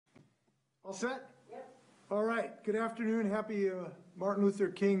All set? Yep. All right. Good afternoon. Happy Martin Luther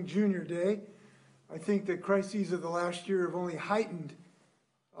King Jr. Day. I think the crises of the last year have only heightened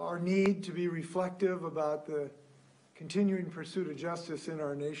our need to be reflective about the continuing pursuit of justice in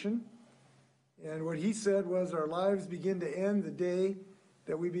our nation. And what he said was, our lives begin to end the day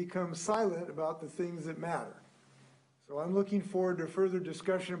that we become silent about the things that matter. So I'm looking forward to further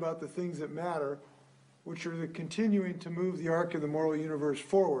discussion about the things that matter, which are the continuing to move the arc of the moral universe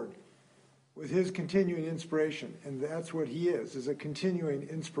forward with his continuing inspiration. And that's what he is a continuing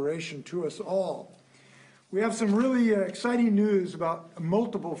inspiration to us all. We have some really exciting news about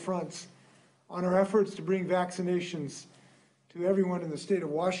multiple fronts on our efforts to bring vaccinations to everyone in the state of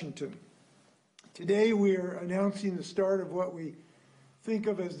Washington. Today we are announcing the start of what we think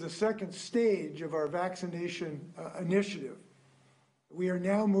of as the second stage of our vaccination initiative. We are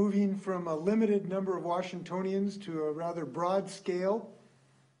now moving from a limited number of Washingtonians to a rather broad scale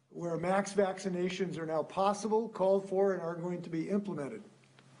where max vaccinations are now possible, called for, and are going to be implemented.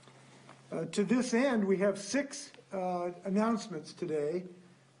 To this end, we have 6 announcements today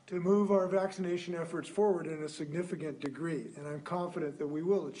to move our vaccination efforts forward in a significant degree, and I'm confident that we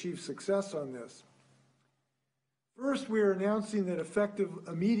will achieve success on this. First, we are announcing that effective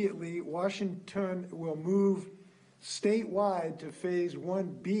immediately, Washington will move statewide to phase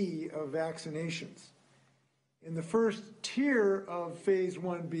 1B of vaccinations. In the first tier of phase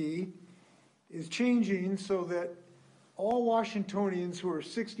 1B is changing so that all Washingtonians who are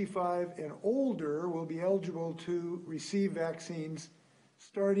 65 and older will be eligible to receive vaccines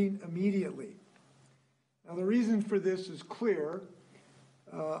starting immediately. Now, the reason for this is clear.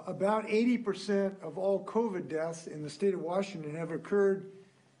 About 80% of all COVID deaths in the state of Washington have occurred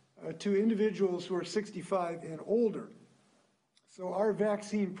to individuals who are 65 and older. So our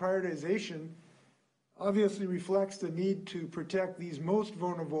vaccine prioritization obviously reflects the need to protect these most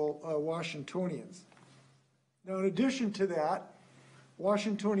vulnerable Washingtonians. Now, in addition to that,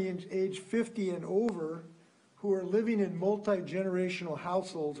 Washingtonians age 50 and over who are living in multi-generational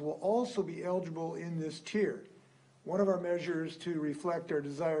households will also be eligible in this tier. One of our measures to reflect our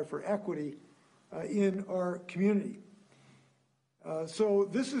desire for equity in our community. So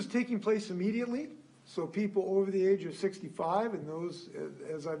this is taking place immediately. So people over the age of 65 and those,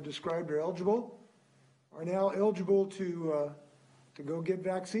 as I've described, are eligible, are now eligible to go get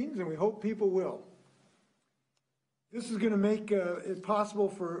vaccines, and we hope people will. This is going to make it possible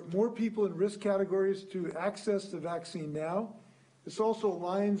for more people in risk categories to access the vaccine now. This also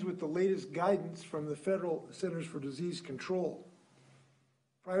aligns with the latest guidance from the Federal Centers for Disease Control.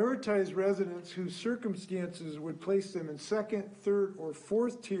 Prioritize residents whose circumstances would place them in second, third, or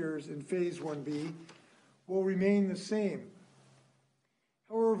fourth tiers in phase 1B will remain the same.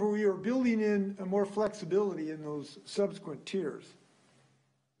 However, we are building in more flexibility in those subsequent tiers.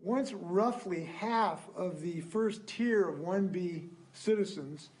 Once roughly half of the first tier of 1B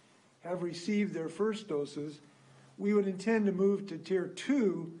citizens have received their first doses, we would intend to move to tier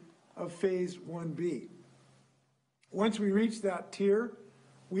 2 of phase 1B. Once we reach that tier,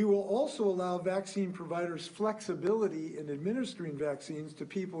 we will also allow vaccine providers flexibility in administering vaccines to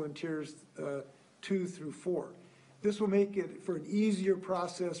people in tiers 2 through 4. This will make it for an easier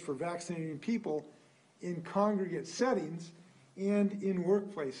process for vaccinating people in congregate settings and in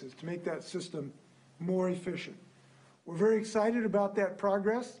workplaces to make that system more efficient. We're very excited about that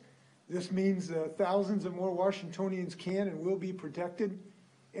progress. This means thousands of more Washingtonians can and will be protected,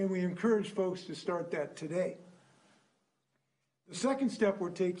 and we encourage folks to start that today. The second step we're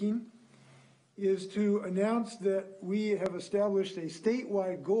taking is to announce that we have established a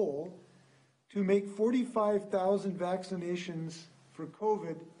statewide goal to make 45,000 vaccinations for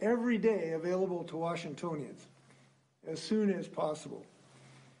COVID every day available to Washingtonians as soon as possible.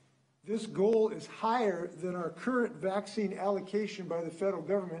 This goal is higher than our current vaccine allocation by the federal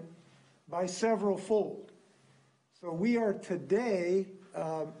government by several fold. So we are today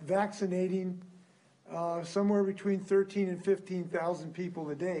vaccinating somewhere between 13 and 15,000 people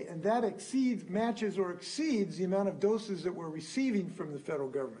a day, and that matches or exceeds the amount of doses that we're receiving from the federal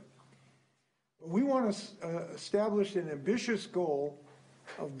government. But we want to establish an ambitious goal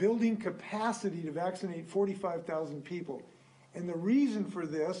of building capacity to vaccinate 45,000 people. And the reason for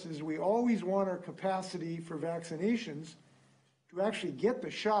this is we always want our capacity for vaccinations to actually get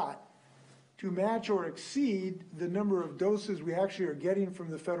the shot to match or exceed the number of doses we actually are getting from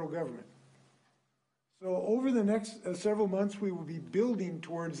the federal government. So over the next several months, we will be building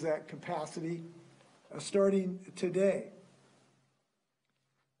towards that capacity starting today.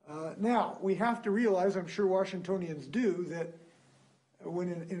 Now, we have to realize, I'm sure Washingtonians do, that when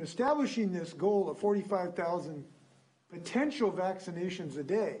in establishing this goal of 45,000 potential vaccinations a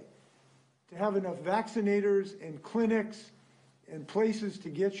day, to have enough vaccinators and clinics and places to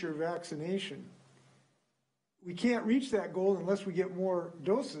get your vaccination. We can't reach that goal unless we get more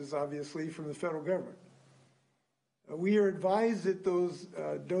doses, obviously, from the federal government. We are advised that those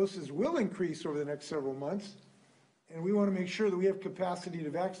doses will increase over the next several months, and we want to make sure that we have capacity to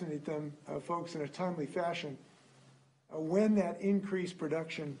vaccinate them, folks, in a timely fashion when that increased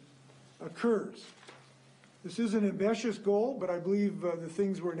production occurs. This is an ambitious goal, but I believe the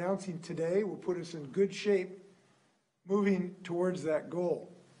things we're announcing today will put us in good shape moving towards that goal.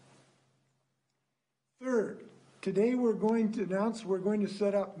 Third, today we're going to announce we're going to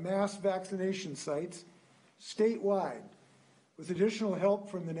set up mass vaccination sites statewide with additional help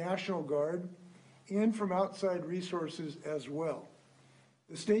from the National Guard and from outside resources as well.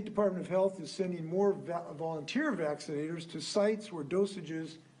 The State Department of Health is sending more volunteer vaccinators to sites where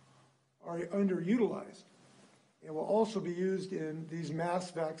dosages are underutilized and will also be used in these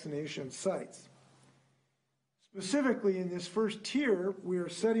mass vaccination sites. Specifically, in this first tier, we are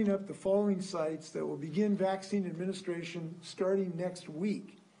setting up the following sites that will begin vaccine administration starting next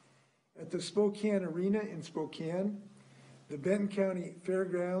week: at the Spokane Arena in Spokane, the Benton County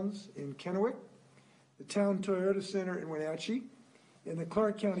Fairgrounds in Kennewick, the Town Toyota Center in Wenatchee, and the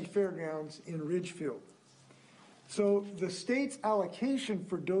Clark County Fairgrounds in Ridgefield. So the state's allocation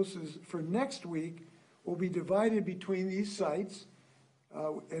for doses for next week will be divided between these sites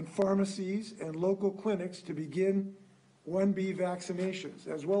and pharmacies and local clinics to begin 1B vaccinations,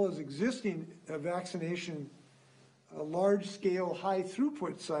 as well as existing vaccination large-scale,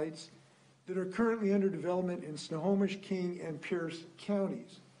 high-throughput sites that are currently under development in Snohomish, King, and Pierce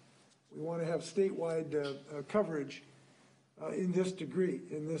counties. We want to have statewide coverage in this degree,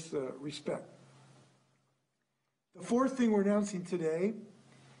 in this respect. The fourth thing we're announcing today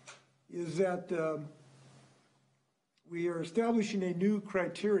is that we are establishing a new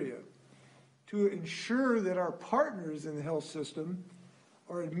criteria to ensure that our partners in the health system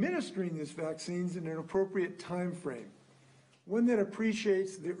are administering these vaccines in an appropriate time frame, one that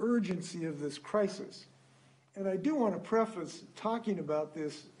appreciates the urgency of this crisis. And I do want to preface talking about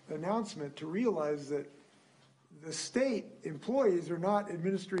this announcement to realize that the state employees are not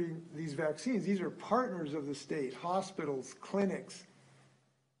administering these vaccines. These are partners of the state, hospitals, clinics,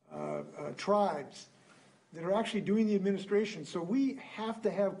 tribes that are actually doing the administration. So we have to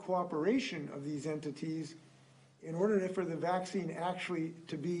have cooperation of these entities in order for the vaccine actually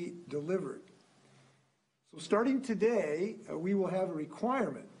to be delivered. So starting today, we will have a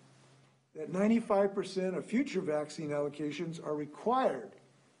requirement that 95% of future vaccine allocations are required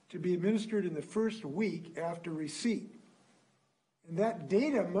to be administered in the first week after receipt. And that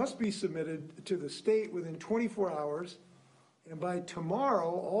data must be submitted to the state within 24 hours. And by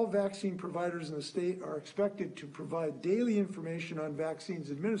tomorrow, all vaccine providers in the state are expected to provide daily information on vaccines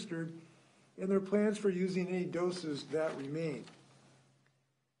administered and their plans for using any doses that remain.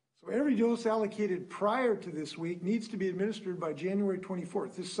 So every dose allocated prior to this week needs to be administered by January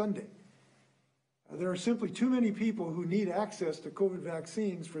 24th, this Sunday. There are simply too many people who need access to COVID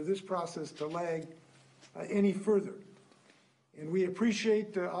vaccines for this process to lag any further. And we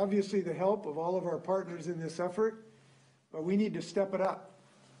appreciate, obviously, the help of all of our partners in this effort, but we need to step it up.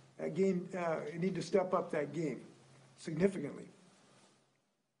 We need to step up that game significantly.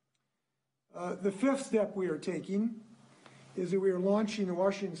 The fifth step we are taking is that we are launching the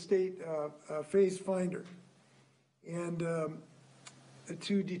Washington State Phase Finder. And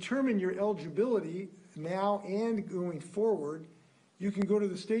to determine your eligibility now and going forward, you can go to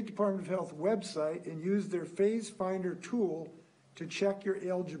the State Department of Health website and use their Phase Finder tool to check your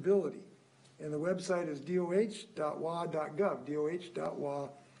eligibility. And the website is doh.wa.gov,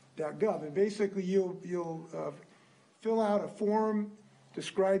 doh.wa.gov. And basically you'll fill out a form,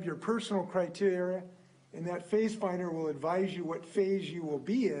 describe your personal criteria, and that Phase Finder will advise you what phase you will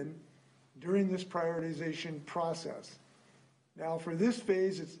be in during this prioritization process. Now, for this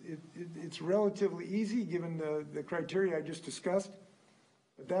phase, it's relatively easy given the criteria I just discussed,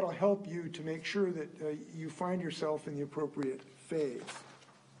 but that'll help you to make sure that you find yourself in the appropriate phase.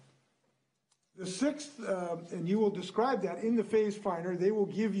 The sixth, and you will describe that in the Phase Finder, they will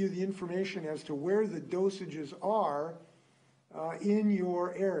give you the information as to where the dosages are in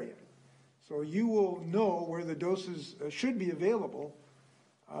your area. So you will know where the doses should be available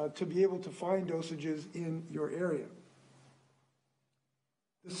to be able to find dosages in your area.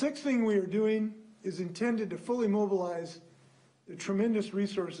 The sixth thing we are doing is intended to fully mobilize the tremendous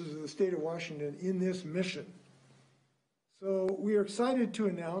resources of the state of Washington in this mission. So we are excited to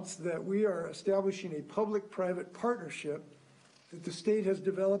announce that we are establishing a public-private partnership that the state has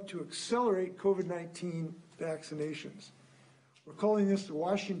developed to accelerate COVID-19 vaccinations. We're calling this the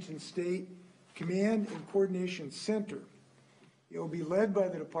Washington State Command and Coordination Center. It will be led by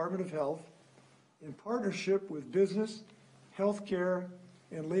the Department of Health in partnership with business, healthcare,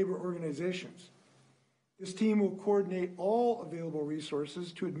 and labor organizations. This team will coordinate all available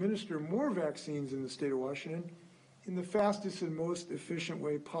resources to administer more vaccines in the state of Washington in the fastest and most efficient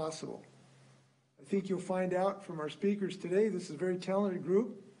way possible. I think you'll find out from our speakers today, this is a very talented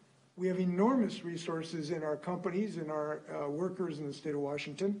group. We have enormous resources in our companies and our workers in the state of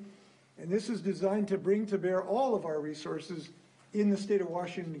Washington. And this is designed to bring to bear all of our resources in the state of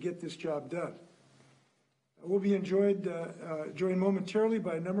Washington to get this job done. We'll be joined momentarily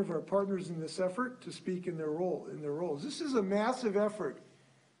by a number of our partners in this effort to speak in their roles. This is a massive effort,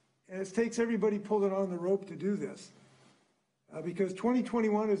 and it takes everybody pulling on the rope to do this, because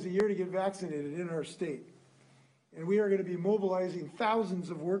 2021 is the year to get vaccinated in our state. And we are going to be mobilizing thousands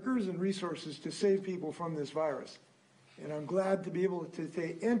of workers and resources to save people from this virus. And I'm glad to be able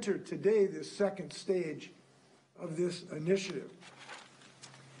to enter today this second stage of this initiative.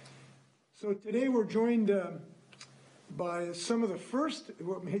 So today we're joined by some of the first,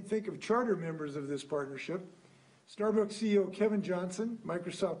 what may think of charter members of this partnership: Starbucks CEO Kevin Johnson,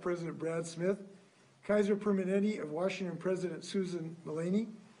 Microsoft President Brad Smith, Kaiser Permanente of Washington President Susan Mullaney,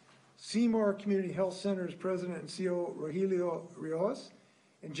 Seymour Community Health Center's President and CEO Rogelio Rios,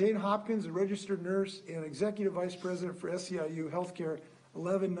 and Jane Hopkins, a registered nurse and Executive Vice President for SEIU Healthcare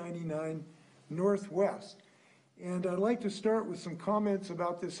 1199 Northwest. And I'd like to start with some comments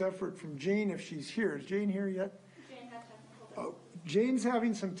about this effort from Jane, if she's here. Is Jane here yet? Jane has technical Jane's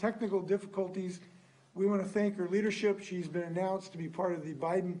having some technical difficulties. We want to thank her leadership. She's been announced to be part of the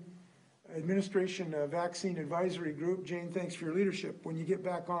Biden administration vaccine advisory group. Jane, thanks for your leadership. When you get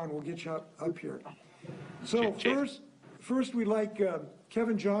back on, we'll get you up here. So first we'd like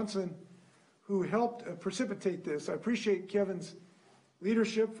Kevin Johnson, who helped precipitate this. I appreciate Kevin's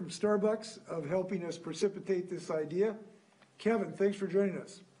leadership from Starbucks of helping us precipitate this idea. Kevin, thanks for joining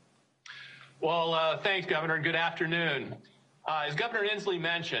us. Well, thanks, Governor, and good afternoon. As Governor Inslee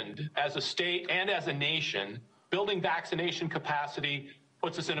mentioned, as a state and as a nation, building vaccination capacity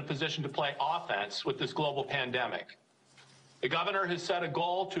puts us in a position to play offense with this global pandemic. The governor has set a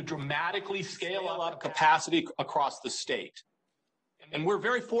goal to dramatically scale up capacity across the state. And we're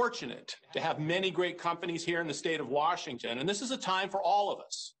very fortunate to have many great companies here in the state of Washington. And this is a time for all of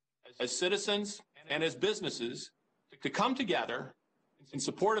us, as citizens and as businesses, to come together in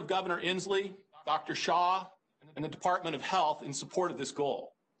support of Governor Inslee, Dr. Shaw, and the Department of Health in support of this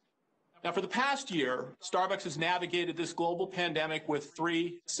goal. Now, for the past year, Starbucks has navigated this global pandemic with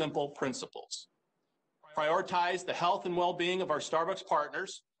three simple principles: prioritize the health and well-being of our Starbucks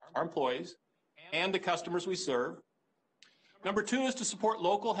partners, our employees, and the customers we serve. Number two is to support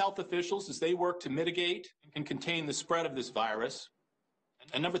local health officials as they work to mitigate and contain the spread of this virus.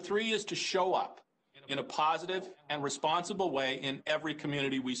 And number three is to show up in a positive and responsible way in every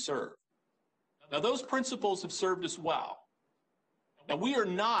community we serve. Now, those principles have served us well. Now, we are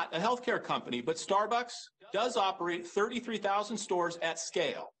not a healthcare company, but Starbucks does operate 33,000 stores at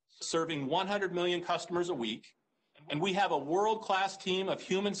scale, serving 100 million customers a week. And we have a world-class team of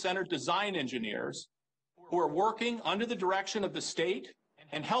human-centered design engineers who are working under the direction of the state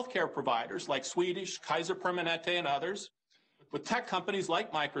and healthcare providers like Swedish, Kaiser Permanente, and others, with tech companies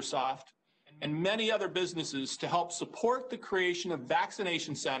like Microsoft and many other businesses to help support the creation of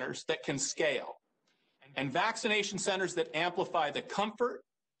vaccination centers that can scale, and vaccination centers that amplify the comfort,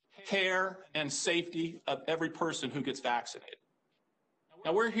 care, and safety of every person who gets vaccinated.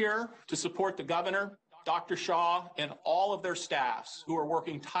 Now, we're here to support the governor, Dr. Shaw, and all of their staffs who are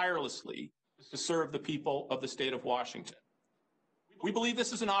working tirelessly to serve the people of the state of Washington. We believe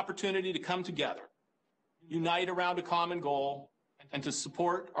this is an opportunity to come together, unite around a common goal, and to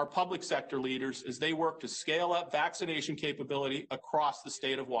support our public sector leaders as they work to scale up vaccination capability across the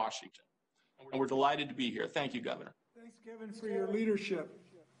state of Washington. And we're delighted to be here. Thank you, Governor. Thanks, Kevin, for your leadership.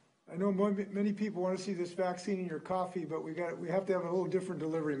 I know many people want to see this vaccine in your coffee, but we have to have a little different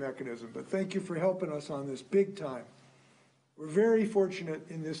delivery mechanism. But thank you for helping us on this big time. We're very fortunate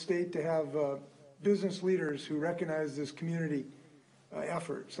in this state to have business leaders who recognize this community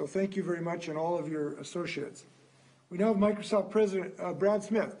effort. So thank you very much, and all of your associates. We now have Microsoft President Brad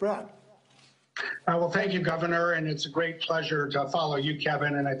Smith. Brad. Well, thank you, Governor, and it's a great pleasure to follow you,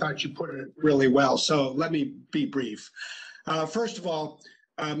 Kevin, and I thought you put it really well. So let me be brief. First of all,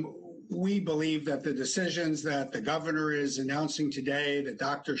 we believe that the decisions that the governor is announcing today, that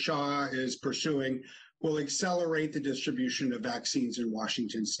Dr. Shaw is pursuing, will accelerate the distribution of vaccines in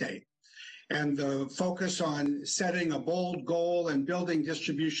Washington state. And the focus on setting a bold goal and building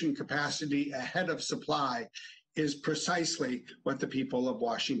distribution capacity ahead of supply is precisely what the people of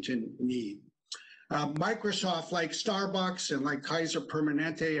Washington need. Microsoft, like Starbucks and like Kaiser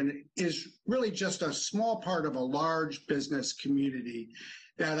Permanente, and is really just a small part of a large business community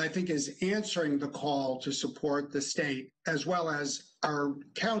that I think is answering the call to support the state as well as our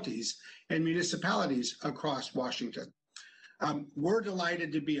counties and municipalities across Washington. We're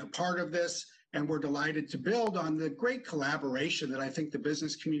delighted to be a part of this, and we're delighted to build on the great collaboration that I think the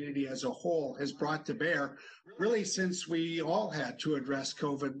business community as a whole has brought to bear, really since we all had to address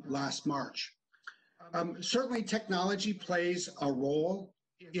COVID last March. Certainly technology plays a role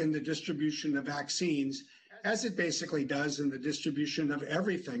in the distribution of vaccines, as it basically does in the distribution of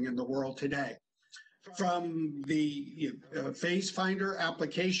everything in the world today. From the Phase Finder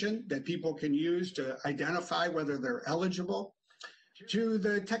application that people can use to identify whether they're eligible, to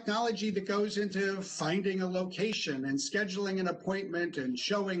the technology that goes into finding a location and scheduling an appointment and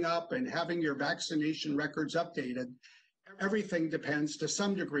showing up and having your vaccination records updated, everything depends to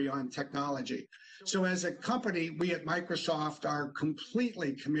some degree on technology. So as a company, we at Microsoft are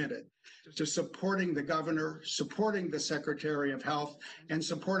completely committed to supporting the governor, supporting the Secretary of Health, and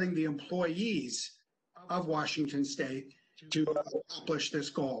supporting the employees of Washington State to accomplish this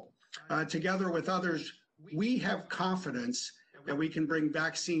goal. Together with others, we have confidence that we can bring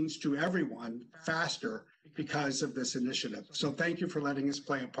vaccines to everyone faster because of this initiative. So thank you for letting us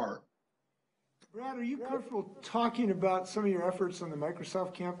play a part. Brad, are you comfortable talking about some of your efforts on the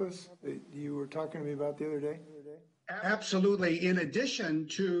Microsoft campus that you were talking to me about the other day? Absolutely. In addition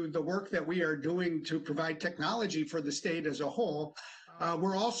to the work that we are doing to provide technology for the state as a whole,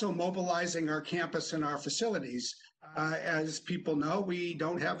 we're also mobilizing our campus and our facilities. As people know, we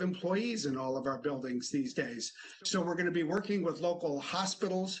don't have employees in all of our buildings these days. So we're going to be working with local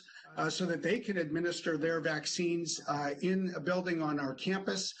hospitals so that they can administer their vaccines in a building on our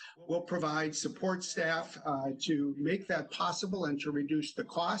campus. We'll provide support staff to make that possible and to reduce the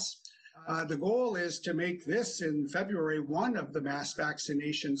costs. The goal is to make this in February one of the mass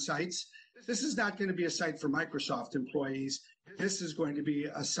vaccination sites. This is not going to be a site for Microsoft employees. This is going to be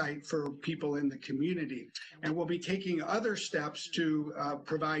a site for people in the community. And we'll be taking other steps to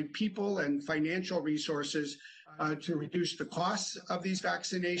provide people and financial resources to reduce the costs of these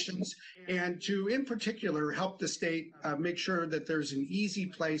vaccinations and to, in particular, help the state make sure that there's an easy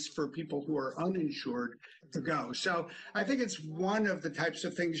place for people who are uninsured to go. So I think it's one of the types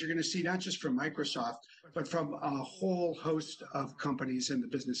of things you're going to see, not just from Microsoft, but from a whole host of companies in the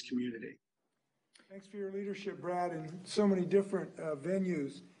business community. Thanks for your leadership, Brad, in so many different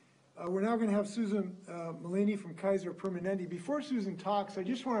venues. We're now going to have Susan Malini from Kaiser Permanente. Before Susan talks, I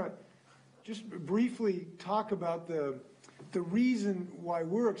just want to briefly talk about the reason why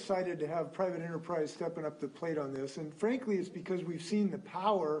we're excited to have private enterprise stepping up the plate on this. And frankly, it's because we've seen the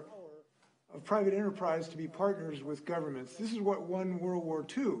power of private enterprise to be partners with governments. This is what won World War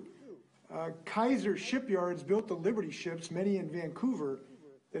II. Kaiser shipyards built the Liberty ships, many in Vancouver,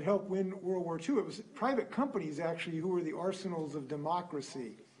 that helped win World War II. It was private companies, actually, who were the arsenals of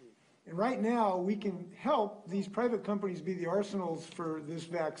democracy. And right now, we can help these private companies be the arsenals for this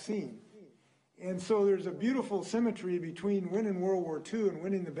vaccine. And so there's a beautiful symmetry between winning World War II and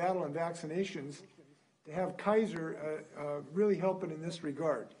winning the battle on vaccinations to have Kaiser really helping in this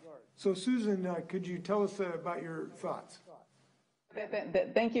regard. So Susan, could you tell us about your thoughts?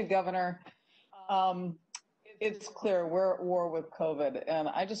 Thank you, Governor. It's clear we're at war with COVID, and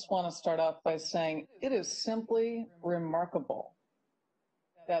I just want to start off by saying it is simply remarkable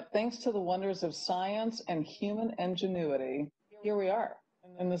that thanks to the wonders of science and human ingenuity, here we are.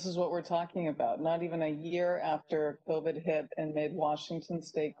 And this is what we're talking about, not even a year after COVID hit and made Washington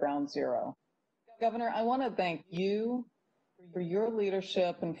State ground zero. Governor, I want to thank you for your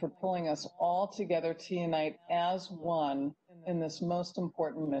leadership and for pulling us all together to unite as one in this most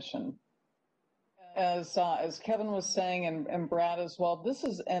important mission. As Kevin was saying, and Brad as well, this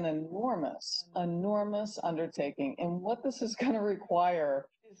is an enormous undertaking. And what this is going to require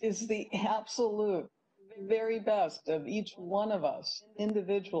is the absolute very best of each one of us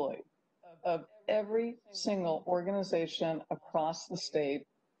individually, of every single organization across the state,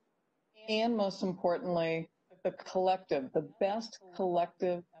 and most importantly, the best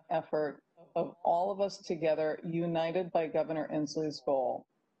collective effort of all of us together, united by Governor Inslee's goal.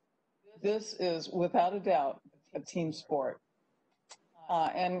 This is, without a doubt, a team sport.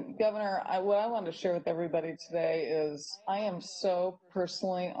 And Governor, what I want to share with everybody today is I am so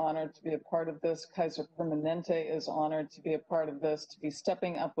personally honored to be a part of this. Kaiser Permanente is honored to be a part of this, to be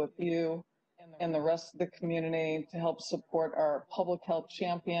stepping up with you and the rest of the community to help support our public health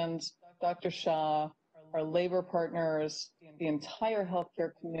champions, Dr. Shah, our labor partners, the entire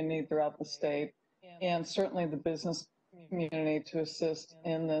healthcare community throughout the state, and certainly the business community to assist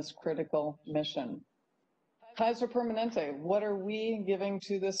in this critical mission. Kaiser Permanente, what are we giving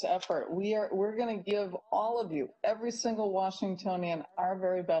to this effort? We're going to give all of you, every single Washingtonian, our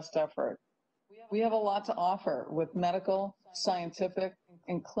very best effort. We have a lot to offer with medical, scientific,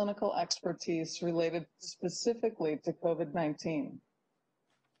 and clinical expertise related specifically to COVID-19.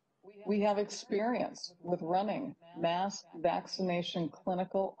 We have experience with running mass vaccination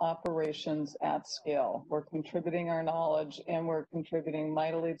clinical operations at scale. We're contributing our knowledge, and we're contributing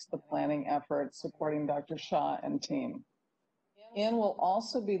mightily to the planning effort supporting Dr. Shah and team. And we'll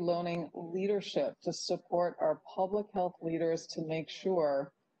also be loaning leadership to support our public health leaders to make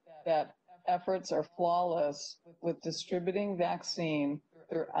sure that efforts are flawless with distributing vaccine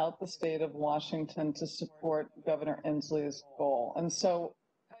throughout the state of Washington to support Governor Inslee's goal. And so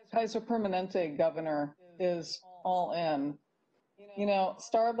Kaiser Permanente, Governor, is all in. You know,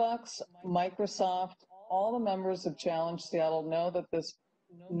 Starbucks, Microsoft, all the members of Challenge Seattle know that this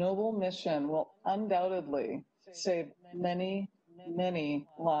noble mission will undoubtedly save many, many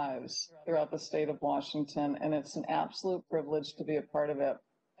lives throughout the state of Washington, and it's an absolute privilege to be a part of it.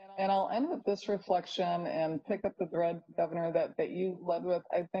 And I'll end with this reflection and pick up the thread, Governor, that you led with.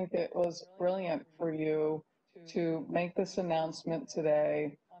 I think it was brilliant for you to make this announcement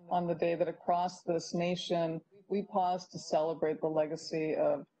today on the day that across this nation, we pause to celebrate the legacy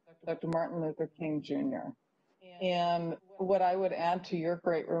of Dr. Martin Luther King Jr. And what I would add to your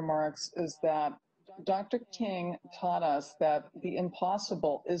great remarks is that Dr. King taught us that the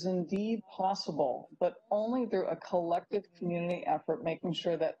impossible is indeed possible, but only through a collective community effort, making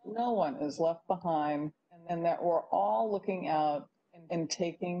sure that no one is left behind and that we're all looking out and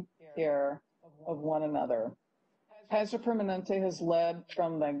taking care of one another. Kaiser Permanente has led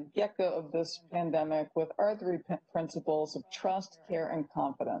from the get-go of this pandemic with our three principles of trust, care, and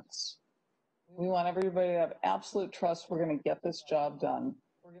confidence. We want everybody to have absolute trust we're going to get this job done.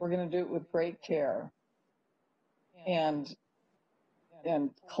 We're going to do it with great care. And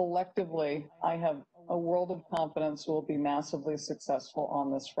collectively, I have a world of confidence we'll be massively successful on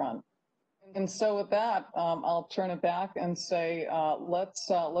this front. And so with that, I'll turn it back and say, let's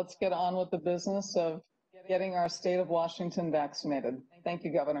get on with the business of getting our state of Washington vaccinated. Thank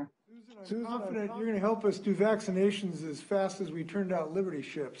you, Governor. Susan, I'm confident you're going to help us do vaccinations as fast as we turned out Liberty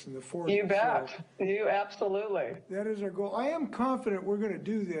ships in the 40s. You bet. You absolutely. That is our goal. I am confident we're going to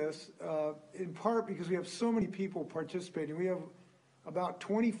do this, in part because we have so many people participating. We have about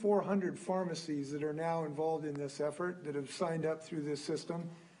 2,400 pharmacies that are now involved in this effort that have signed up through this system.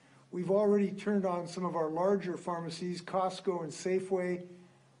 We've already turned on some of our larger pharmacies. Costco and Safeway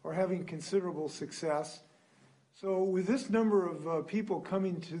are having considerable success. So with this number of people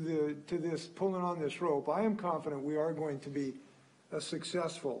coming to this, pulling on this rope, I am confident we are going to be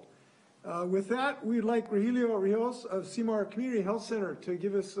successful. With that, we'd like Rogelio Rios of CMAR Community Health Center to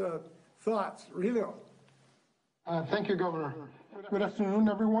give us thoughts. Rogelio. Thank you, Governor. Good afternoon,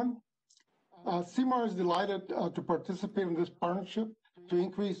 everyone. CMAR is delighted to participate in this partnership to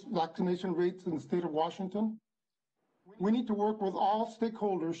increase vaccination rates in the state of Washington. We need to work with all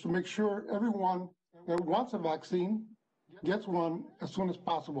stakeholders to make sure everyone that wants a vaccine gets one as soon as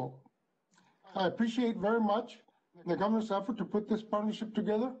possible. I appreciate very much the governor's effort to put this partnership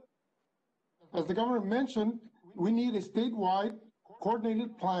together. As the governor mentioned, we need a statewide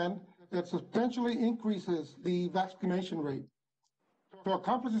coordinated plan that substantially increases the vaccination rate. To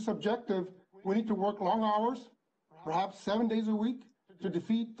accomplish this objective, we need to work long hours, perhaps 7 days a week, to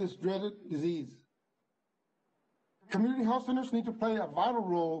defeat this dreaded disease. Community health centers need to play a vital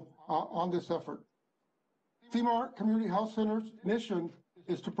role on this effort. CMAR Community Health Center's mission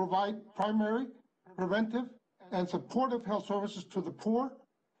is to provide primary, preventive, and supportive health services to the poor,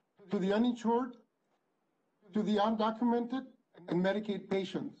 to the uninsured, to the undocumented, and Medicaid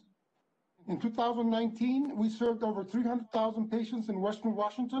patients. In 2019, we served over 300,000 patients in Western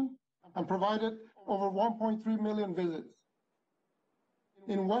Washington and provided over 1.3 million visits.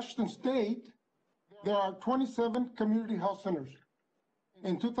 In Washington State, there are 27 community health centers.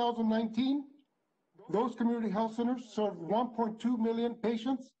 In 2019, those community health centers served 1.2 million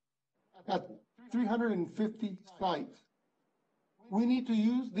patients at 350 sites. We need to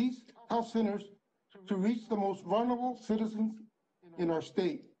use these health centers to reach the most vulnerable citizens in our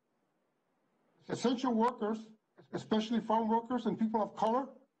state. Essential workers, especially farm workers and people of color,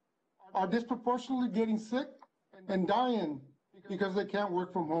 are disproportionately getting sick and dying because they can't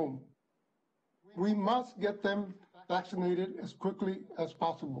work from home. We must get them vaccinated as quickly as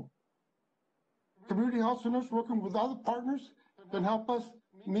possible. Community health centers working with other partners can help us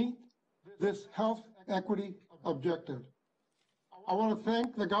meet this health equity objective. I want to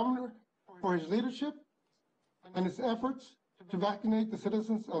thank the governor for his leadership and its efforts to vaccinate the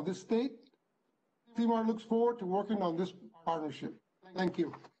citizens of this state. CMAR looks forward to working on this partnership. Thank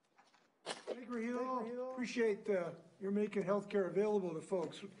you. Thank you, Rahilo. Appreciate you're making healthcare available to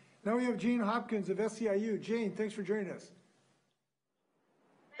folks. Now we have Jane Hopkins of SEIU. Jane, thanks for joining us.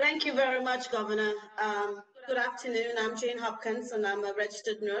 Thank you very much, Governor. Good afternoon. I'm Jane Hopkins, and I'm a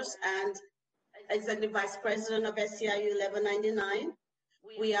registered nurse and Executive Vice President of SEIU 1199.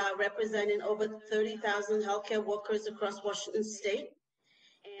 We are representing over 30,000 healthcare workers across Washington State,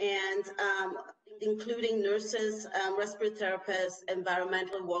 and including nurses, respiratory therapists,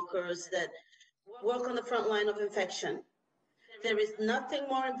 environmental workers that work on the front line of infection. There is nothing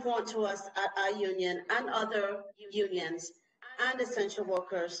more important to us at our union and other unions and essential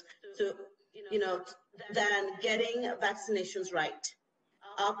workers than getting vaccinations right.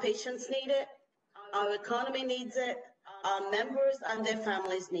 Our patients need it, our economy needs it, our members and their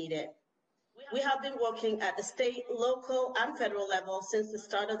families need it. We have been working at the state, local, and federal level since the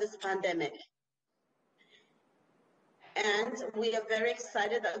start of this pandemic. And we are very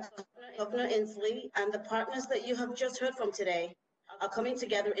excited that Governor Inslee and the partners that you have just heard from today are coming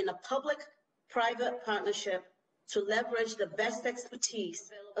together in a public-private partnership to leverage the best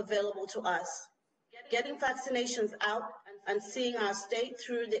expertise available to us. Getting vaccinations out and seeing our state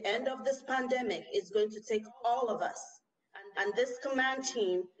through the end of this pandemic is going to take all of us. And this command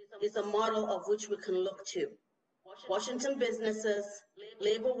team is a model of which we can look to. Washington businesses,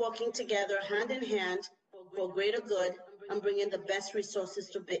 labor working together hand in hand for greater good and bringing the best resources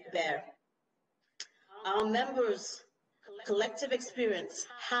to bear. Our members' collective experience,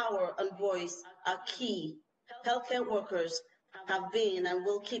 power, and voice are key. Healthcare workers have been and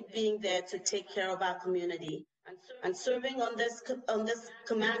will keep being there to take care of our community. And serving on this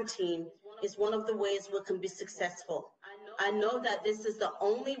command team is one of the ways we can be successful. I know that this is the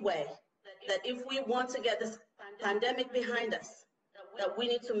only way that if we want to get this pandemic behind us, that we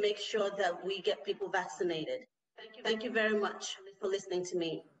need to make sure that we get people vaccinated. Thank you very much for listening to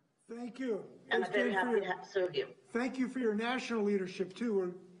me. Thank you. And I'm very happy to serve you. Thank you for your national leadership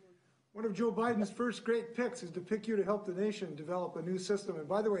too. One of Joe Biden's first great picks is to pick you to help the nation develop a new system. And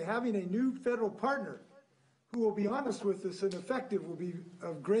by the way, having a new federal partner who will be honest with us and effective will be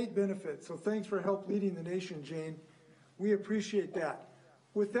of great benefit. So thanks for help leading the nation, Jane. We appreciate that.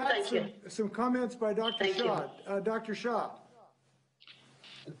 With that, some comments by Dr. Shaw. Dr. Shaw.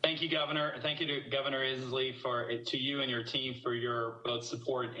 Thank you, Governor. Thank you to Governor Inslee to you and your team for your both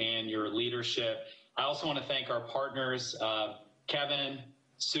support and your leadership. I also want to thank our partners, Kevin,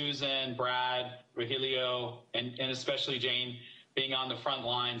 Susan, Brad, Rogelio, and especially Jane being on the front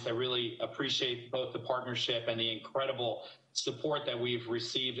lines. I really appreciate both the partnership and the incredible support that we've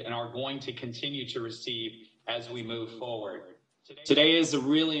received and are going to continue to receive as we move forward. Today is a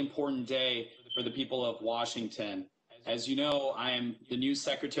really important day for the people of Washington. As you know, I am the new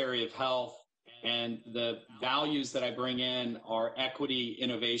Secretary of Health, and the values that I bring in are equity,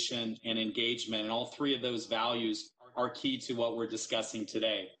 innovation, and engagement. And all three of those values are key to what we're discussing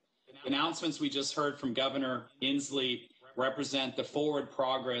today. The announcements we just heard from Governor Inslee represent the forward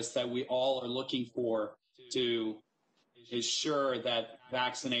progress that we all are looking for to ensure that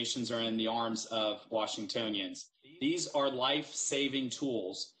vaccinations are in the arms of Washingtonians. These are life-saving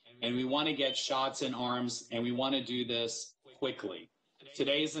tools, and we want to get shots in arms, and we want to do this quickly.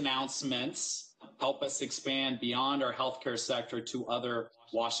 Today's announcements help us expand beyond our healthcare sector to other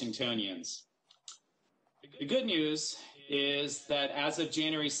Washingtonians. The good news is that as of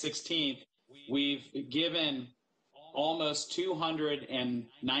January 16th, we've given almost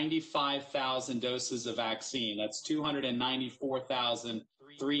 295,000 doses of vaccine. That's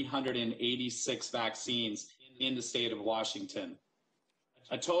 294,386 vaccines in the state of Washington.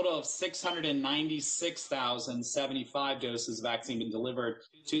 A total of 696,075 doses of vaccine been delivered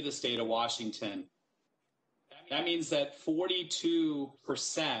to the state of Washington. That means that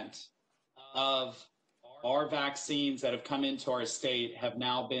 42% of our vaccines that have come into our state have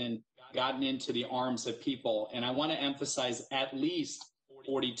now been gotten into the arms of people. And I want to emphasize at least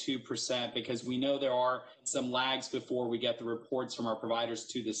 42% because we know there are some lags before we get the reports from our providers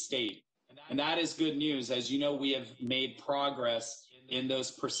to the state. And that is good news. As you know, we have made progress in those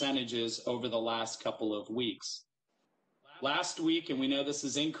percentages over the last couple of weeks. Last week, and we know this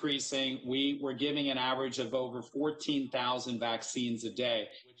is increasing, we were giving an average of over 14,000 vaccines a day,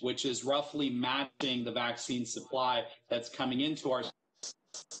 which is roughly matching the vaccine supply that's coming into our.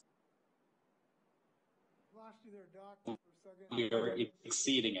 We are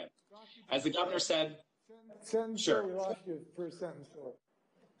exceeding it. As the governor said, sure. We lost you for a sentence.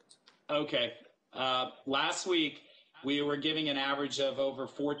 Okay. Last week, we were giving an average of over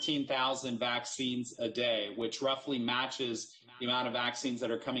 14,000 vaccines a day, which roughly matches the amount of vaccines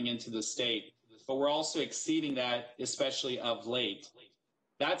that are coming into the state. But we're also exceeding that, especially of late.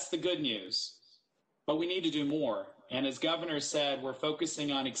 That's the good news. But we need to do more. And as Governor said, we're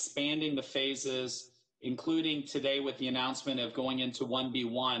focusing on expanding the phases, including today with the announcement of going into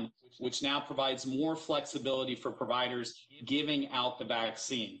 1B1, which now provides more flexibility for providers giving out the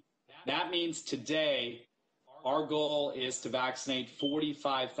vaccine. That means today, our goal is to vaccinate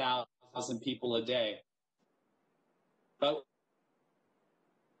 45,000 people a day. But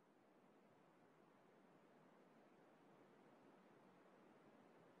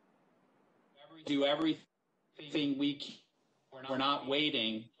do everything we can. We're not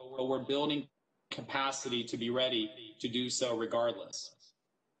waiting, but we're building capacity to be ready to do so regardless.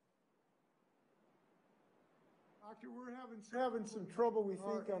 Doctor, we're having some trouble, we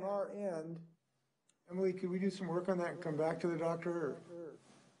think, on our end. Emily, could we do some work on that and come back to the doctor?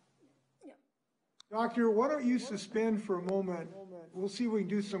 Yeah. Doctor, why don't you suspend for a moment? We'll see if we can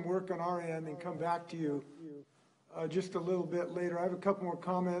do some work on our end and come back to you just a little bit later. I have a couple more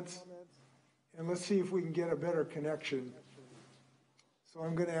comments, and let's see if we can get a better connection. So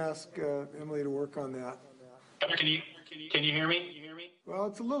I'm going to ask Emily to work on that. Can you hear me? Well,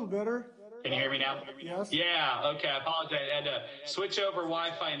 it's a little better. Can you hear me now? Yes. Yeah. Okay. I apologize. I had to switch over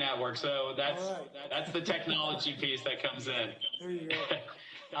Wi-Fi network, so that's the technology piece that comes in. There you go.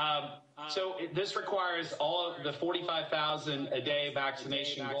 So this requires all of the 45,000 a day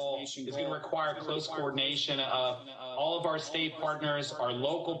vaccination goal is going to require close coordination of all of our state partners, our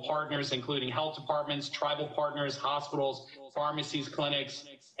local partners, including health departments, tribal partners, hospitals, pharmacies, clinics,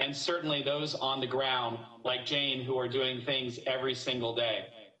 and certainly those on the ground like Jane, who are doing things every single day.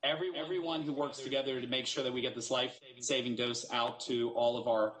 Everyone who works together to make sure that we get this life-saving dose out to all of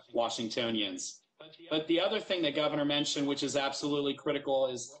our Washingtonians. But the other thing that Governor mentioned, which is absolutely critical,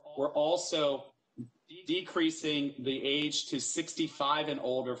 is we're also decreasing the age to 65 and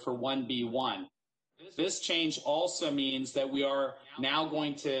older for 1B1. This change also means that we are now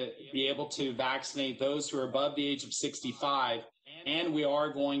going to be able to vaccinate those who are above the age of 65, and we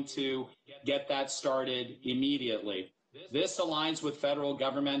are going to get that started immediately. This aligns with federal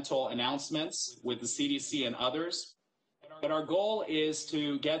governmental announcements with the CDC and others. But our goal is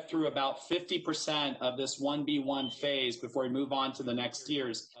to get through about 50% of this 1B1 phase before we move on to the next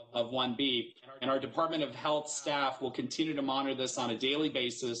tiers of 1B. And our Department of Health staff will continue to monitor this on a daily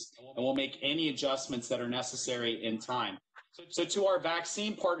basis, and we'll make any adjustments that are necessary in time. So to our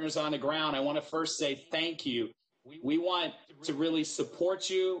vaccine partners on the ground, I want to first say thank you. We want to really support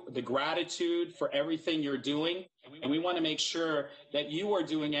you, the gratitude for everything you're doing. And we want to make sure that you are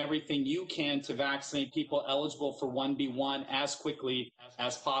doing everything you can to vaccinate people eligible for 1B1 as quickly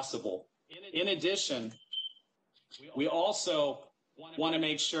as possible. In addition, we also want to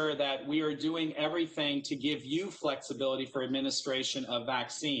make sure that we are doing everything to give you flexibility for administration of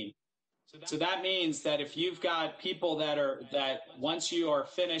vaccine. So that means that if you've got people that once you are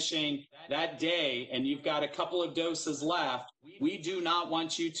finishing that day and you've got a couple of doses left, we do not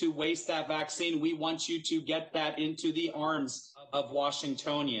want you to waste that vaccine. We want you to get that into the arms of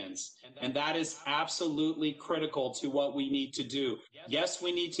Washingtonians. And that is absolutely critical to what we need to do. Yes,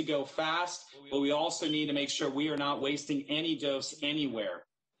 we need to go fast, but we also need to make sure we are not wasting any dose anywhere.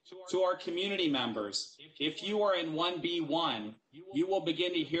 To our community members, if you are in 1B1, you will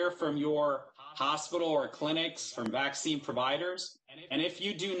begin to hear from your hospital or clinics, from vaccine providers. And if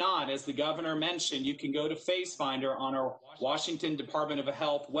you do not, as the governor mentioned, you can go to Face Finder on our Washington Department of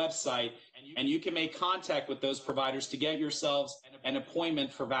Health website, and you can make contact with those providers to get yourselves an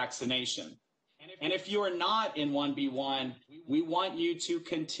appointment for vaccination. And if you are not in 1B1, we want you to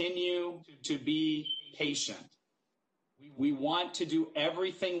continue to be patient. We want to do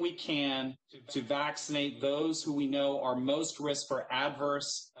everything we can to vaccinate those who we know are most risk for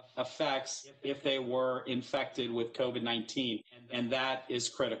adverse effects if they were infected with COVID-19, and that is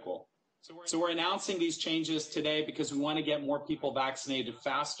critical. So we're announcing these changes today because we want to get more people vaccinated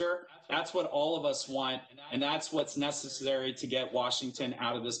faster. That's what all of us want, and that's what's necessary to get Washington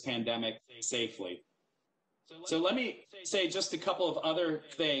out of this pandemic safely. So let me say just a couple of other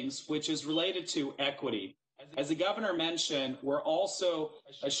things, which is related to equity. As the governor mentioned, we're also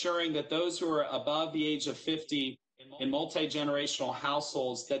assuring that those who are above the age of 50 in multi-generational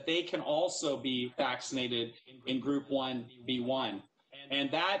households, that they can also be vaccinated in Group 1B1. And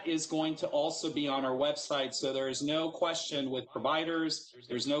that is going to also be on our website. So there is no question with providers,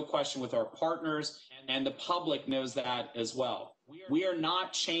 there's no question with our partners, and the public knows that as well. We are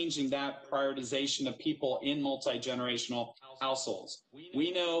not changing that prioritization of people in multi-generational households.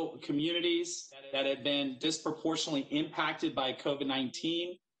 We know communities that have been disproportionately impacted by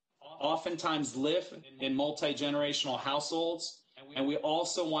COVID-19 oftentimes live in multi-generational households. And we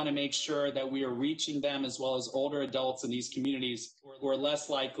also want to make sure that we are reaching them as well as older adults in these communities who are less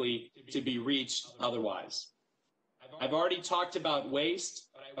likely to be reached otherwise. I've already talked about waste,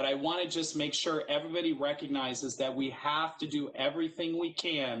 but I want to just make sure everybody recognizes that we have to do everything we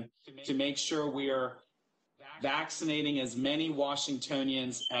can to make sure we are vaccinating as many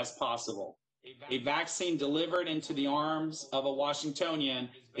Washingtonians as possible. A vaccine delivered into the arms of a Washingtonian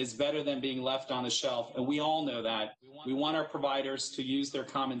is better than being left on the shelf, and we all know that. We want our providers to use their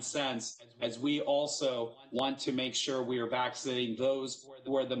common sense, as we also want to make sure we are vaccinating those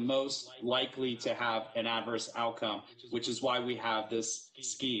who are the most likely to have an adverse outcome, which is why we have this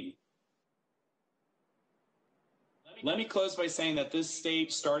scheme. Let me close by saying that this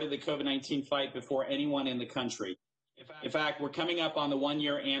state started the COVID-19 fight before anyone in the country. In fact, we're coming up on the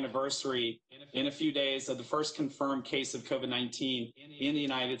 1-year anniversary in a few days of the first confirmed case of COVID-19 in the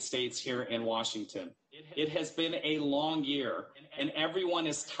United States here in Washington. It has been a long year, and everyone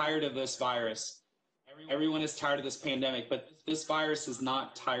is tired of this virus. Everyone is tired of this pandemic, but this virus is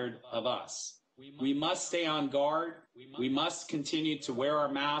not tired of us. We must stay on guard. We must continue to wear our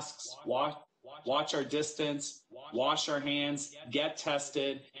masks, watch our distance, wash our hands, get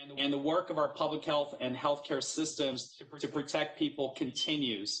tested, and the work of our public health and healthcare systems to protect people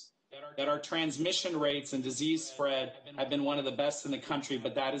continues. That our transmission rates and disease spread have been one of the best in the country,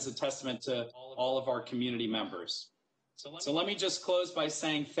 but that is a testament to all of our community members. So let me just close by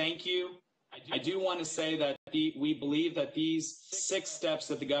saying thank you. I do want to say that we believe that these 6 steps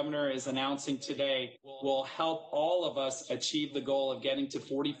that the governor is announcing today will help all of us achieve the goal of getting to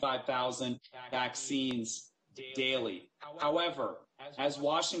 45,000 vaccines daily. However, as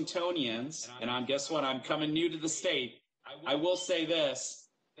Washingtonians, and guess what, I'm coming new to the state, I will say this,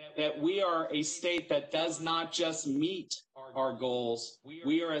 that we are a state that does not just meet our goals,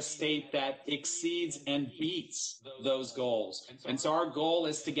 we are a state that exceeds and beats those goals. And so our goal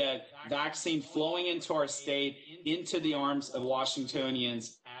is to get vaccine flowing into our state, into the arms of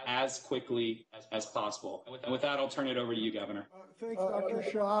Washingtonians as quickly as possible. And with that, I'll turn it over to you, Governor. Thanks, Dr.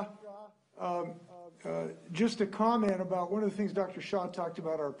 Shaw. Just a comment about one of the things Dr. Shaw talked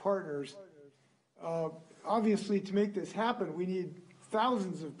about, our partners. Obviously, to make this happen, we need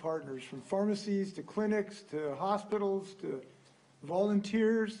thousands of partners, from pharmacies to clinics to hospitals to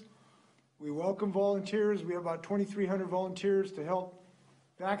volunteers. We welcome volunteers. We have about 2,300 volunteers to help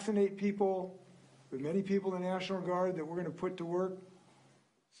vaccinate people, with many people in the National Guard that we're going to put to work.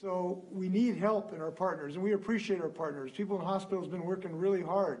 So we need help in our partners, and we appreciate our partners. People in hospitals have been working really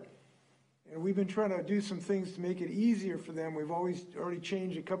hard, and we've been trying to do some things to make it easier for them. We've already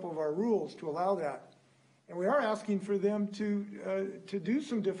changed a couple of our rules to allow that. And we are asking for them to do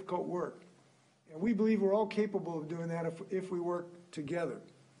some difficult work. And we believe we're all capable of doing that if we work together.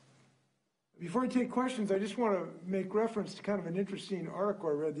 Before I take questions, I just want to make reference to kind of an interesting article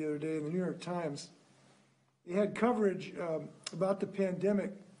I read the other day in the New York Times. They had coverage about the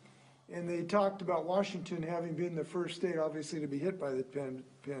pandemic, and they talked about Washington having been the first state, obviously, to be hit by the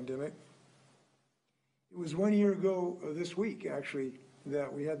pandemic. It was 1 year ago this week, actually,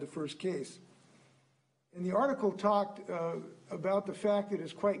 that we had the first case. And the article talked about the fact that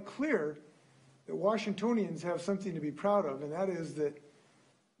it's quite clear that Washingtonians have something to be proud of, and that is that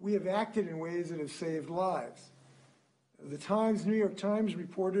we have acted in ways that have saved lives. The New York Times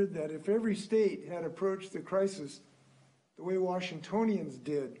reported that if every state had approached the crisis the way Washingtonians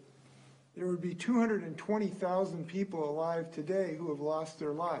did, there would be 220,000 people alive today who have lost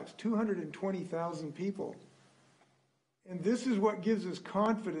their lives. 220,000 people. And this is what gives us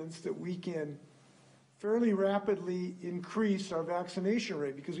confidence that we can fairly rapidly increase our vaccination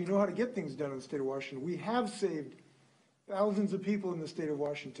rate, because we know how to get things done in the state of Washington. We have saved thousands of people in the state of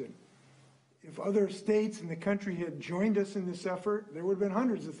Washington. If other states in the country had joined us in this effort, there would have been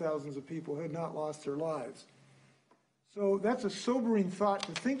hundreds of thousands of people who had not lost their lives. So that's a sobering thought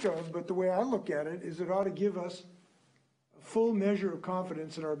to think of, but the way I look at it is it ought to give us a full measure of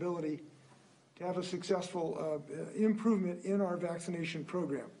confidence in our ability to have a successful improvement in our vaccination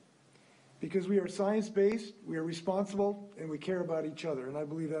program. Because we are science-based, we are responsible, and we care about each other, and I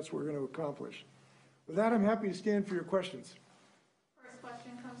believe that's what we're going to accomplish. With that, I'm happy to stand for your questions. First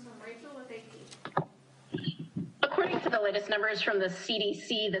question comes from Rachel with AP. According to the latest numbers from the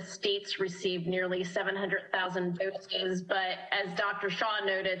CDC, the states received nearly 700,000 doses, but as Dr. Shaw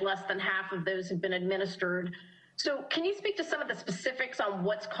noted, less than half of those have been administered. So can you speak to some of the specifics on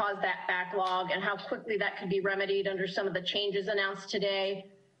what's caused that backlog and how quickly that could be remedied under some of the changes announced today?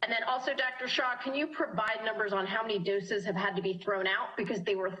 And then also, Dr. Shaw, can you provide numbers on how many doses have had to be thrown out because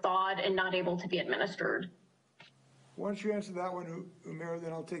they were thawed and not able to be administered? Why don't you answer that one, Umair,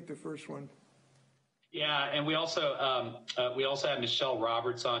 then I'll take the first one. Yeah, and we also have Michelle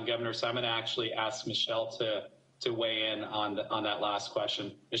Roberts on, Governor, so I'm going to actually ask Michelle to weigh in on that last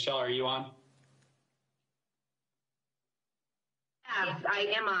question. Michelle, are you on?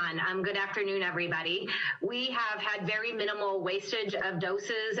 I am on. Good afternoon, everybody. We have had very minimal wastage of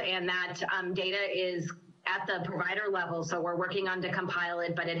doses, and that data is at the provider level. So we're working on to compile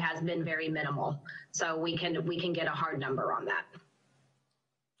it, but it has been very minimal. So we can get a hard number on that.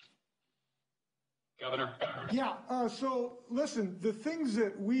 Governor? Yeah, so listen, the things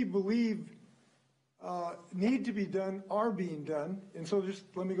that we believe need to be done are being done. And so just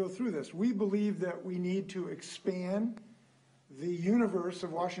let me go through this. We believe that we need to expand the universe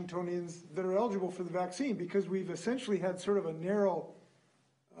of Washingtonians that are eligible for the vaccine, because we've essentially had sort of a narrow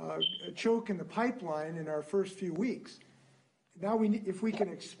choke in the pipeline in our first few weeks. Now, if we can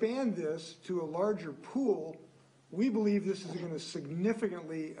expand this to a larger pool, we believe this is going to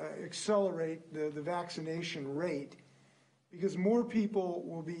significantly accelerate the vaccination rate, because more people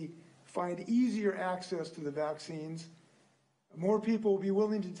will find easier access to the vaccines. More people will be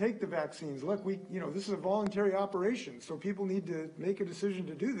willing to take the vaccines. Look, this is a voluntary operation, so people need to make a decision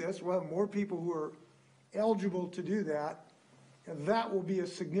to do this. We'll have more people who are eligible to do that, and that will be a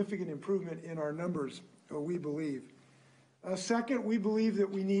significant improvement in our numbers, we believe. Second, we believe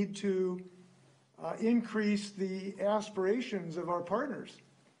that we need to increase the aspirations of our partners.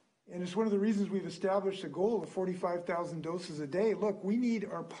 And it's one of the reasons we've established a goal of 45,000 doses a day. Look, we need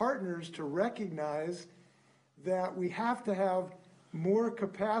our partners to recognize that we have to have more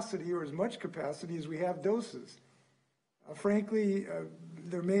capacity, or as much capacity as we have doses. Frankly,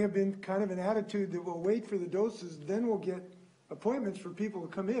 there may have been kind of an attitude that we'll wait for the doses, then we'll get appointments for people to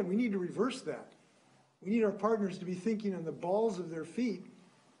come in. We need to reverse that. We need our partners to be thinking on the balls of their feet,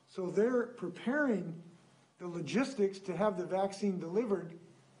 so they're preparing the logistics to have the vaccine delivered,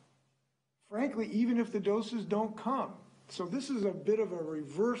 frankly, even if the doses don't come. So this is a bit of a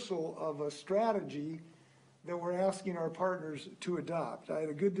reversal of a strategy that we're asking our partners to adopt. I had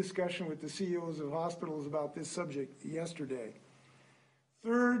a good discussion with the CEOs of hospitals about this subject yesterday.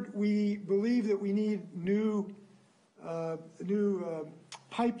 Third, we believe that we need new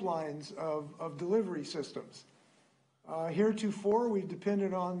pipelines of delivery systems. Heretofore, we've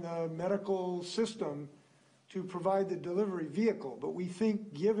depended on the medical system to provide the delivery vehicle, but we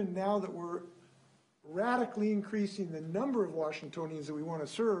think, given now that we're radically increasing the number of Washingtonians that we want to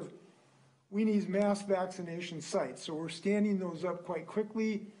serve, we need mass vaccination sites. So we're standing those up quite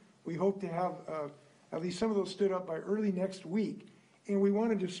quickly. We hope to have at least some of those stood up by early next week. And we want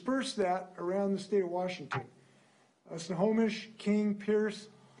to disperse that around the state of Washington. Snohomish, King, Pierce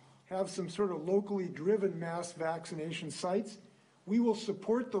have some sort of locally driven mass vaccination sites. We will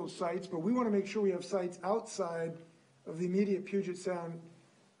support those sites, but we want to make sure we have sites outside of the immediate Puget Sound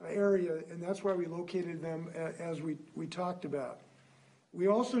area, and that's why we located them as we talked about. We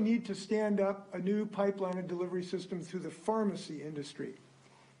also need to stand up a new pipeline of delivery systems through the pharmacy industry.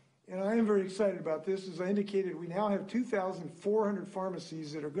 And I am very excited about this. As I indicated, we now have 2,400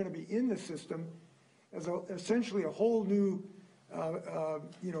 pharmacies that are going to be in the system as essentially a whole new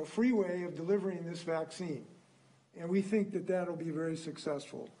freeway of delivering this vaccine. And we think that that'll be very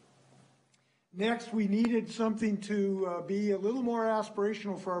successful. Next, we needed something to be a little more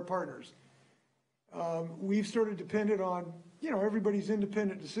aspirational for our partners. We've sort of depended on everybody's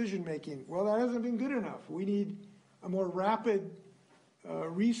independent decision-making. Well, that hasn't been good enough. We need a more rapid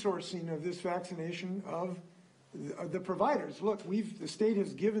resourcing of this vaccination of the providers. Look, the state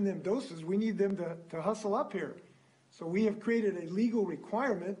has given them doses. We need them to hustle up here. So we have created a legal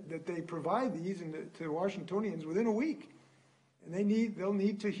requirement that they provide these to Washingtonians within a week. And they'll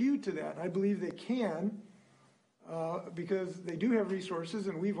need to hew to that. I believe they can, because they do have resources,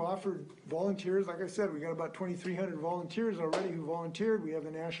 and we've offered volunteers. Like I said, we got about 2,300 volunteers already who volunteered. We have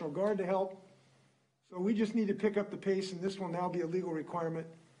the National Guard to help. So we just need to pick up the pace, and this will now be a legal requirement,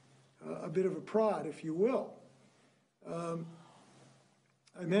 a bit of a prod, if you will.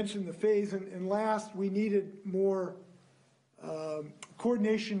 I mentioned the phase, and last, we needed more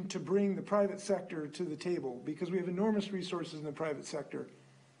coordination to bring the private sector to the table, because we have enormous resources in the private sector,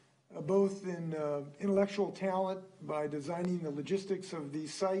 both in intellectual talent by designing the logistics of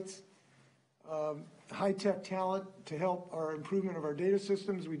these sites, high-tech talent to help our improvement of our data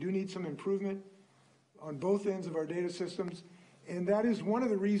systems. We do need some improvement on both ends of our data systems, and that is one of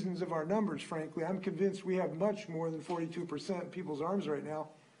the reasons of our numbers, frankly. I'm convinced we have much more than 42% in people's arms right now.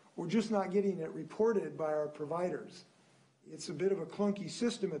 We're just not getting it reported by our providers. It's a bit of a clunky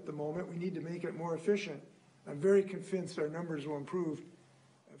system at the moment. We need to make it more efficient. I'm very convinced our numbers will improve,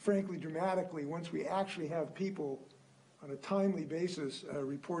 frankly, dramatically once we actually have people on a timely basis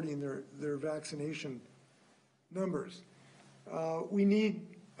reporting their vaccination numbers. We need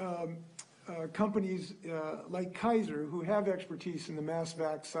companies like Kaiser who have expertise in the mass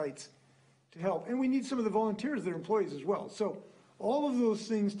vac sites to help. And we need some of the volunteers, their employees as well. So all of those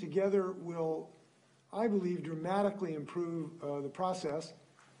things together will, I believe, dramatically improve the process.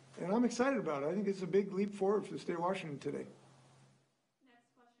 And I'm excited about it. I think it's a big leap forward for the state of Washington today.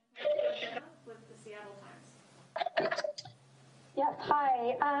 Next question comes from with the Seattle Times. Yes,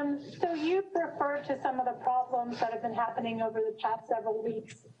 hi. So you referred to some of the problems that have been happening over the past several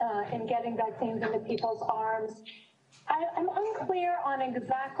weeks in getting vaccines into people's arms. I'm unclear on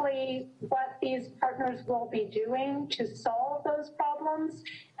exactly what these partners will be doing to solve those problems.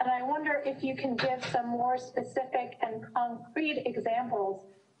 And I wonder if you can give some more specific and concrete examples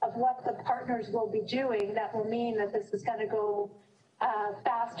of what the partners will be doing that will mean that this is going to go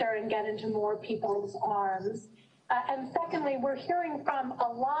faster and get into more people's arms. And secondly, we're hearing from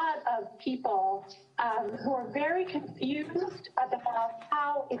a lot of people who are very confused about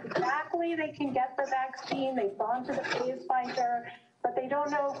how exactly they can get the vaccine. They've gone to the phase finder, but they don't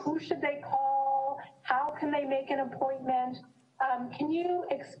know who should they call, how can they make an appointment. Can you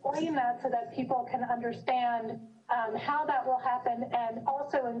explain that so that people can understand how that will happen, and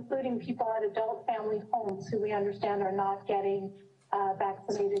also including people at adult family homes who we understand are not getting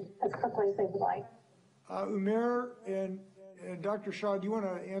vaccinated as quickly as they would like? Umair and Dr. Shaw, do you want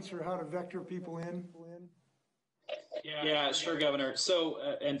to answer how to vector people in? Yeah, sure, Governor. So,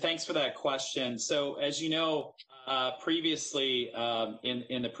 and thanks for that question. So, as you know, previously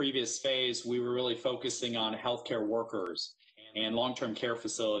in the previous phase, we were really focusing on healthcare workers and long-term care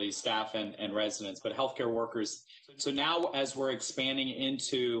facilities, staff and residents, but healthcare workers. So now, as we're expanding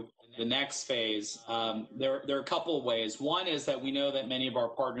into the next phase, there are a couple of ways. One is that we know that many of our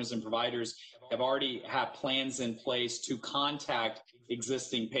partners and providers have plans in place to contact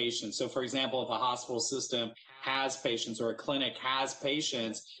existing patients. So, for example, if a hospital system has patients or a clinic has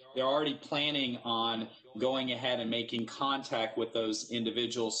patients, they're already planning on going ahead and making contact with those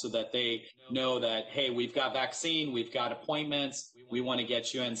individuals so that they know that, hey, we've got vaccine, we've got appointments, we want to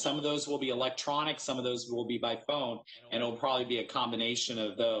get you in. Some of those will be electronic, some of those will be by phone, and it'll probably be a combination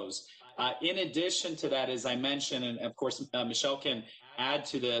of those. In addition to that, as I mentioned, and of course, Michelle can add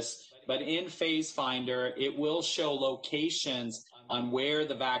to this, but in Phase Finder, it will show locations on where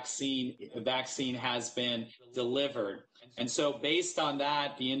the vaccine has been delivered. And so based on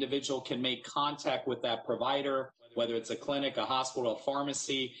that, the individual can make contact with that provider, whether it's a clinic, a hospital, a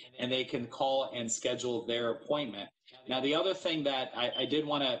pharmacy, and they can call and schedule their appointment. Now, the other thing that I did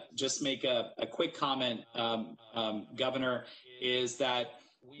want to just make a quick comment, Governor, is that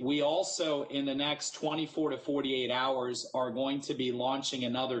we also, in the next 24 to 48 hours, are going to be launching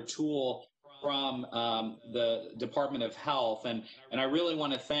another tool from the Department of Health. And I really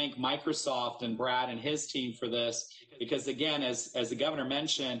want to thank Microsoft and Brad and his team for this, because again, as the governor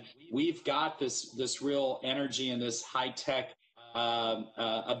mentioned, we've got this real energy and this high-tech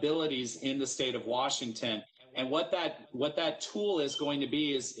abilities in the state of Washington. And what that tool is going to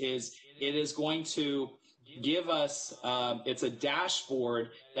be is it is going to give us, it's a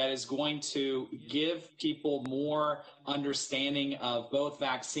dashboard that is going to give people more understanding of both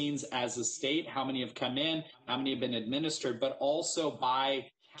vaccines as a state, how many have come in, how many have been administered, but also by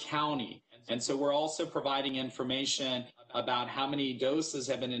county. And so we're also providing information about how many doses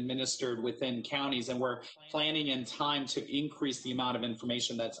have been administered within counties, and we're planning in time to increase the amount of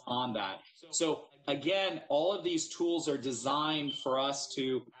information that's on that. So again, all of these tools are designed for us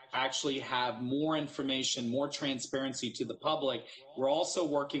to actually have more information, more transparency to the public. We're also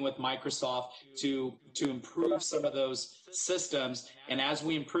working with Microsoft to improve some of those systems. And as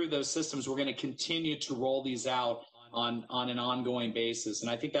we improve those systems, we're going to continue to roll these out on an ongoing basis. And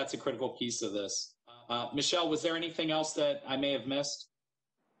I think that's a critical piece of this. Michelle, was there anything else that I may have missed?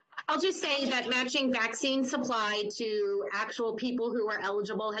 I'll just say that matching vaccine supply to actual people who are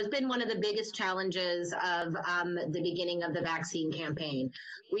eligible has been one of the biggest challenges of the beginning of the vaccine campaign.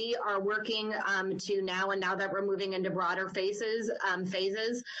 We are working to now that we're moving into broader phases,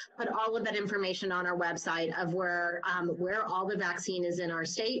 put all of that information on our website of where all the vaccine is in our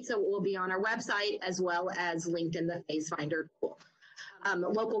state. So it will be on our website as well as linked in the Phase Finder tool.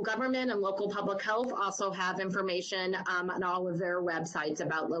 Local government and local public health also have information on all of their websites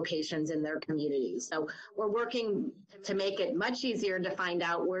about locations in their communities. So we're working to make it much easier to find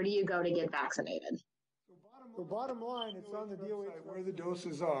out where do you go to get vaccinated. So bottom So bottom line, it's on the DOH where the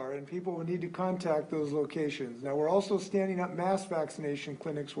doses are, and people will need to contact those locations. Now, we're also standing up mass vaccination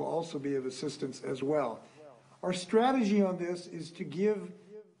clinics will also be of assistance as well. Our strategy on this is to give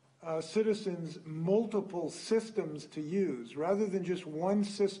citizens multiple systems to use. Rather than just one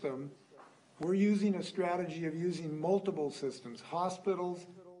system, we're using a strategy of using multiple systems, hospitals,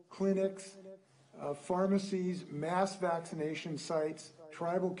 clinics, pharmacies, mass vaccination sites,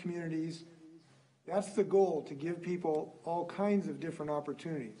 tribal communities. That's the goal, to give people all kinds of different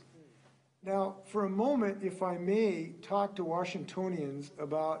opportunities. Now, for a moment, if I may talk to Washingtonians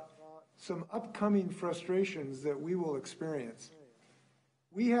about some upcoming frustrations that we will experience.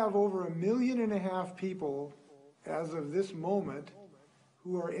 We have over 1.5 million people as of this moment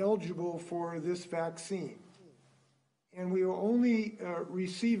who are eligible for this vaccine. And we are only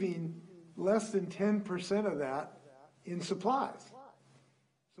receiving less than 10% of that in supplies.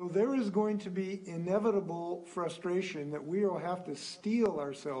 So there is going to be inevitable frustration that we will have to steel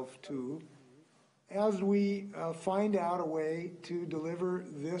ourselves to as we find out a way to deliver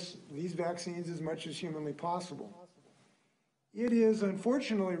these vaccines as much as humanly possible. It is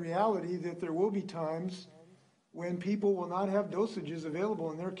unfortunately reality that there will be times when people will not have dosages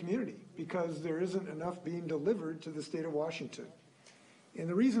available in their community because there isn't enough being delivered to the state of Washington. And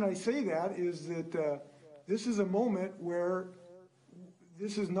the reason I say that is that this is a moment where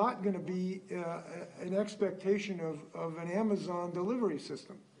this is not going to be an expectation of an Amazon delivery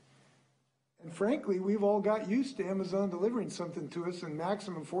system. And frankly, we've all got used to Amazon delivering something to us in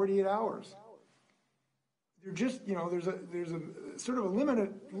maximum 48 hours. They're just, there's a sort of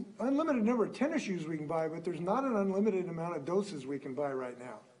unlimited number of tennis shoes we can buy, but there's not an unlimited amount of doses we can buy right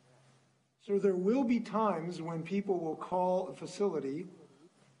now. So there will be times when people will call a facility.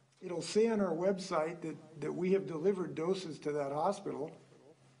 It'll say on our website that we have delivered doses to that hospital,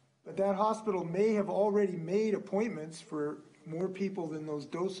 but that hospital may have already made appointments for more people than those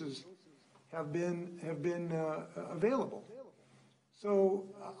doses have been available. So,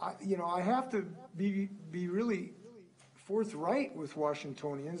 I have to be really forthright with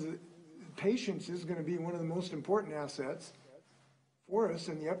Washingtonians. Patience is going to be one of the most important assets for us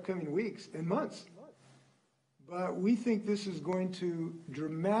in the upcoming weeks and months. But we think this is going to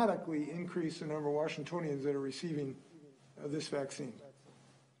dramatically increase the number of Washingtonians that are receiving this vaccine.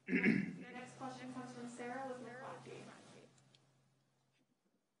 The next question comes from Sarah with McClatchy.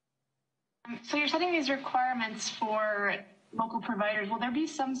 So you're setting these requirements for local providers. Will there be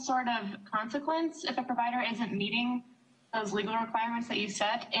some sort of consequence if a provider isn't meeting those legal requirements that you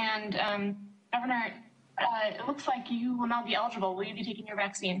set? And Governor, it looks like you will not be eligible. Will you be taking your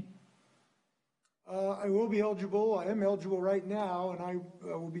vaccine? I will be eligible. I am eligible right now, and I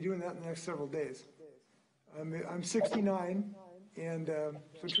will be doing that in the next several days. I'm 69, and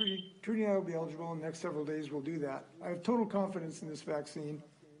so Trudy and I will be eligible in the next several days. We'll do that. I have total confidence in this vaccine.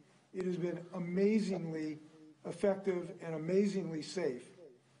 It has been amazingly effective and amazingly safe.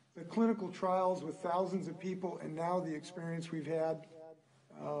 The clinical trials with thousands of people and now the experience we've had,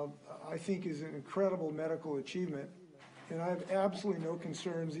 I think is an incredible medical achievement. And I have absolutely no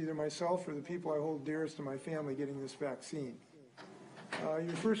concerns, either myself or the people I hold dearest to my family, getting this vaccine.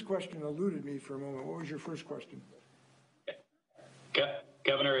 Your first question eluded me for a moment. What was your first question?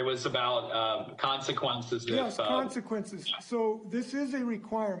 Governor, it was about consequences. Yes, consequences. So this is a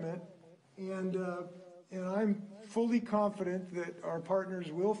requirement, and I'm fully confident that our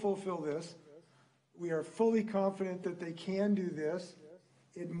partners will fulfill this. We are fully confident that they can do this.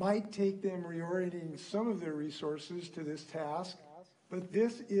 It might take them reorienting some of their resources to this task, but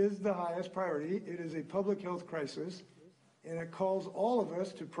this is the highest priority. It is a public health crisis, and it calls all of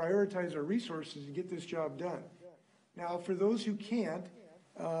us to prioritize our resources to get this job done. Now, for those who can't,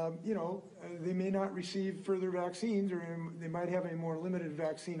 they may not receive further vaccines, or they might have a more limited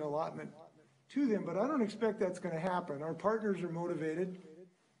vaccine allotment to them, but I don't expect that's going to happen. Our partners are motivated.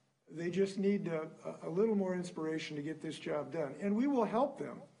 They just need a little more inspiration to get this job done. And we will help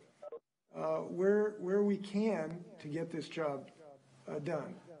them where we can to get this job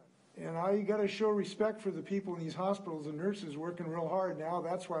done. And I got to show respect for the people in these hospitals and nurses working real hard now.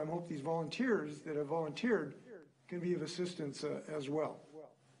 That's why I hope these volunteers that have volunteered can be of assistance as well.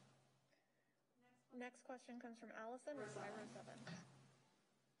 Next question comes from Allison with 507.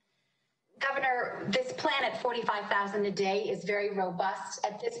 Governor, this plan at 45,000 a day is very robust.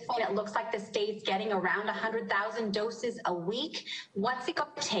 At this point, it looks like the state's getting around 100,000 doses a week. What's it going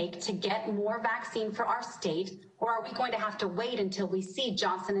to take to get more vaccine for our state? Or are we going to have to wait until we see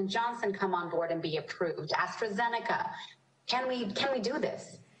Johnson & Johnson come on board and be approved? AstraZeneca, can we do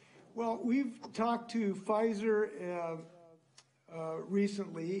this? Well, we've talked to Pfizer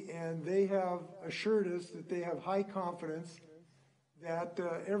recently, and they have assured us that they have high confidence that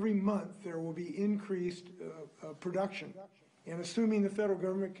every month there will be increased production. And assuming the federal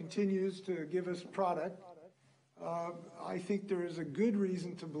government continues to give us product, I think there is a good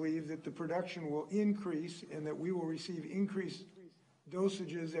reason to believe that the production will increase and that we will receive increased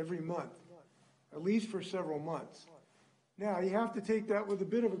dosages every month, at least for several months. Now, you have to take that with a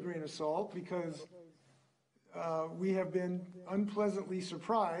bit of a grain of salt because we have been unpleasantly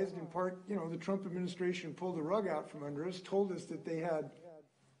surprised. In part, you know, the Trump administration pulled the rug out from under us, told us that they had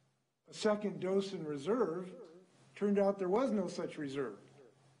a second dose in reserve. Turned out there was no such reserve.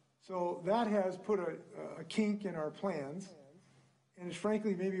 So that has put a kink in our plans. And it's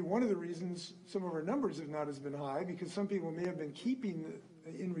frankly maybe one of the reasons some of our numbers have not as been high, because some people may have been keeping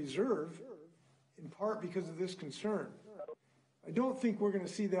in reserve in part because of this concern. I don't think we're going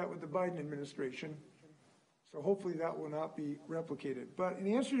to see that with the Biden administration. So hopefully that will not be replicated. But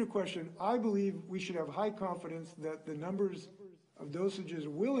in answer to your question, I believe we should have high confidence that the numbers of dosages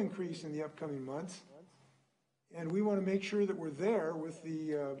will increase in the upcoming months. And we want to make sure that we're there with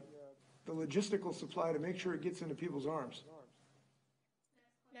the logistical supply to make sure it gets into people's arms.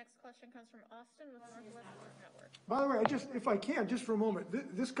 Next question comes from Austin with Northwest Network. By the way, if I can, just for a moment,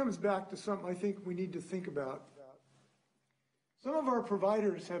 this comes back to something I think we need to think about. Some of our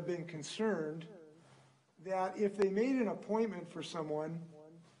providers have been concerned that if they made an appointment for someone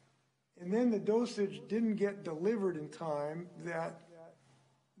and then the dosage didn't get delivered in time, that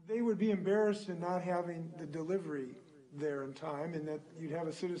they would be embarrassed in not having the delivery there in time, and that you'd have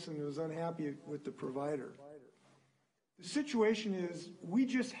a citizen who was unhappy with the provider. The situation is we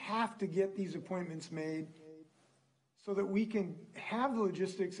just have to get these appointments made so that we can have the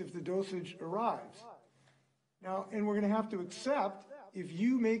logistics if the dosage arrives. Now, and we're going to have to accept if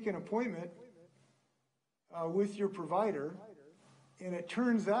you make an appointment with your provider and it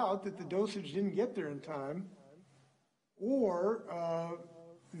turns out that the dosage didn't get there in time, or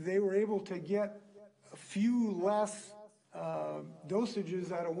they were able to get a few less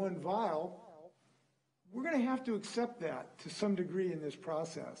dosages out of one vial, we're going to have to accept that to some degree in this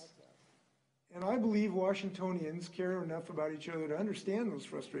process. And I believe Washingtonians care enough about each other to understand those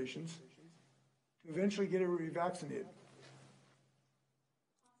frustrations to eventually get everybody vaccinated.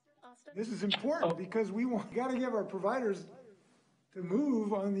 This is important because we got to give our providers to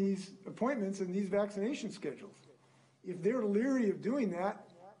move on these appointments and these vaccination schedules. If they're leery of doing that,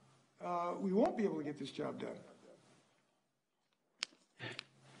 we won't be able to get this job done.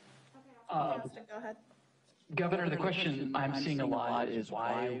 Austin, go ahead. Governor, the question I'm seeing a lot is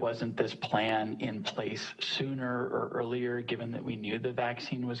why wasn't this plan in place sooner or earlier, given that we knew the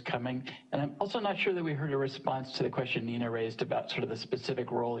vaccine was coming? And I'm also not sure that we heard a response to the question Nina raised about sort of the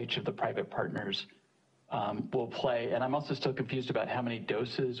specific role each of the private partners will play. And I'm also still confused about how many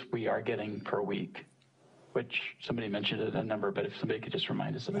doses we are getting per week, which somebody mentioned a number, but if somebody could just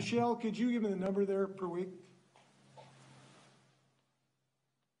remind us of that. Michelle, could you give me the number there per week?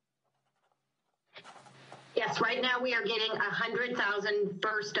 Yes, right now we are getting 100,000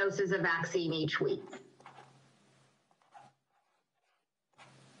 first doses of vaccine each week.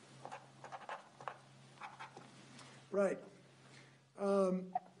 Right.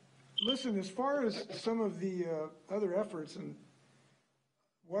 Listen, as far as some of the other efforts, and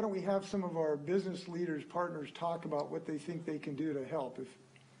why don't we have some of our business leaders, partners, talk about what they think they can do to help? If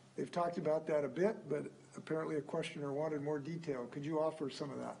they've talked about that a bit, but apparently a questioner wanted more detail. Could you offer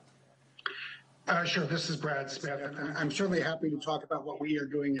some of that? Sure. This is Brad Smith. I'm certainly happy to talk about what we are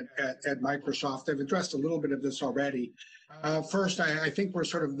doing at Microsoft. I've addressed a little bit of this already. First, I think we're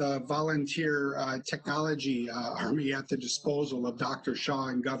sort of the volunteer technology army at the disposal of Dr. Shaw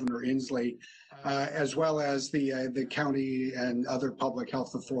and Governor Inslee, as well as the county and other public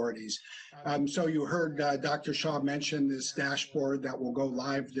health authorities. So you heard Dr. Shaw mention this dashboard that will go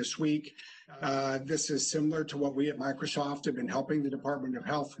live this week. This is similar to what we at Microsoft have been helping the Department of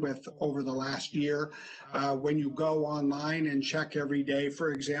Health with over the last year. When you go online and check every day,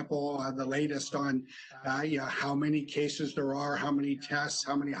 for example, the latest on how many cases there are, how many tests,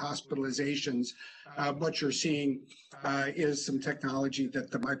 how many hospitalizations, what you're seeing is some technology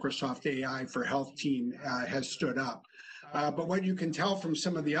that the Microsoft AI for Health team has stood up. But what you can tell from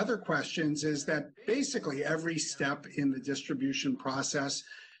some of the other questions is that basically every step in the distribution process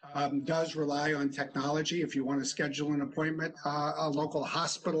does rely on technology. If you want to schedule an appointment, a local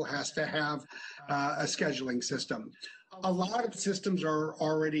hospital has to have a scheduling system. A lot of systems are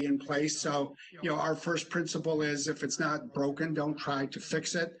already in place. So, our first principle is if it's not broken, don't try to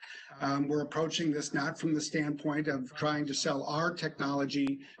fix it. We're approaching this not from the standpoint of trying to sell our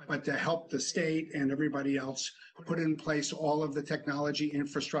technology, but to help the state and everybody else put in place all of the technology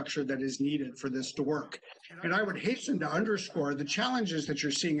infrastructure that is needed for this to work. And I would hasten to underscore the challenges that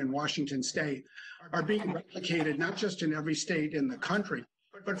you're seeing in Washington State are being replicated not just in every state in the country,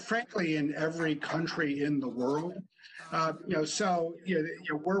 but frankly in every country in the world.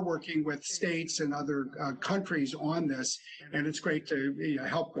 We're working with states and other countries on this, and it's great to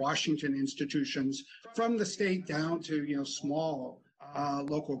help Washington institutions from the state down to small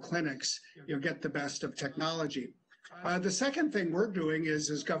local clinics get the best of technology. The second thing we're doing is,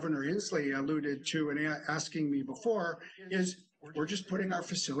 as Governor Inslee alluded to and asking me before, is we're just putting our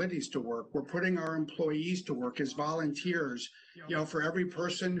facilities to work. We're putting our employees to work as volunteers. For every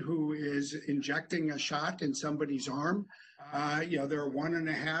person who is injecting a shot in somebody's arm, there are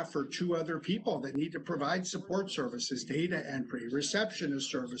 1.5 or 2 other people that need to provide support services, data entry,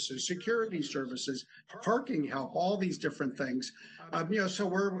 receptionist services, security services, parking help, all these different things. So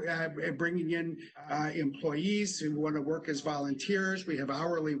we're bringing in employees who want to work as volunteers. We have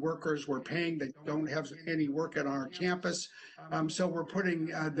hourly workers we're paying that don't have any work at our campus. So we're putting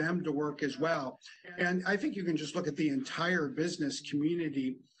them to work as well. And I think you can just look at the entire business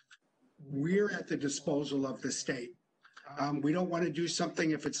community. We're at the disposal of the state. We don't want to do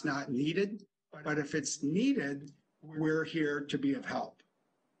something if it's not needed, but if it's needed, we're here to be of help.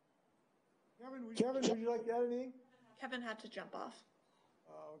 Kevin, would you like to add anything? Kevin had to jump off.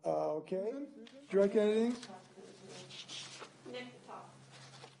 Okay. Would you like to add anything? Nick, talk.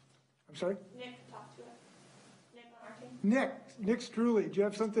 I'm sorry? Nick, talk to us. Nick on our team. Nick Struley, do you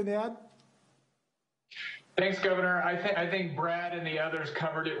have something to add? Thanks, Governor. I think Brad and the others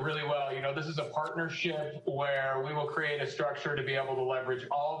covered it really well. This is a partnership where we will create a structure to be able to leverage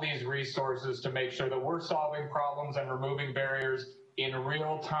all these resources to make sure that we're solving problems and removing barriers in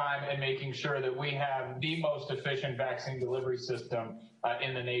real time and making sure that we have the most efficient vaccine delivery system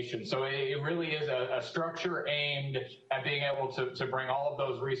in the nation. So it really is a structure aimed at being able to bring all of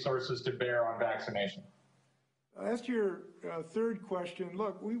those resources to bear on vaccination. As to your third question,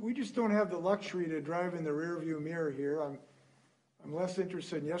 look, we just don't have the luxury to drive in the rearview mirror here. I'm less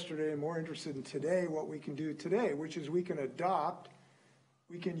interested in yesterday and more interested in today, what we can do today, which is we can adopt,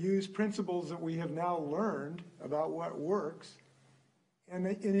 we can use principles that we have now learned about what works and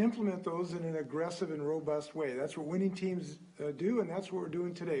implement those in an aggressive and robust way. That's what winning teams do, and that's what we're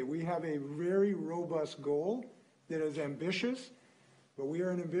doing today. We have a very robust goal that is ambitious, but we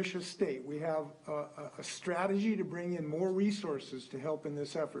are an ambitious state. We have a strategy to bring in more resources to help in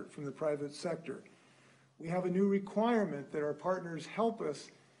this effort from the private sector. We have a new requirement that our partners help us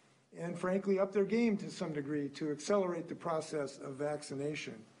and frankly up their game to some degree to accelerate the process of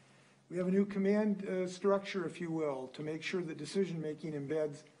vaccination. We have a new command structure, if you will, to make sure that decision-making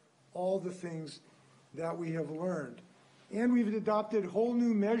embeds all the things that we have learned. And we've adopted whole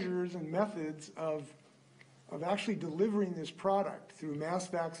new measures and methods of actually delivering this product through mass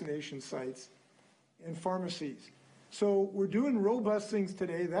vaccination sites and pharmacies. So we're doing robust things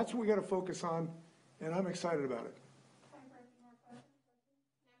today. That's what we got to focus on, and I'm excited about it.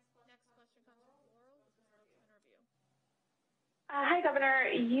 Hi, Governor.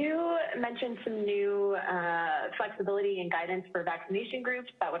 You mentioned some new flexibility and guidance for vaccination groups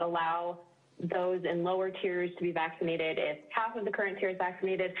that would allow those in lower tiers to be vaccinated if half of the current tier is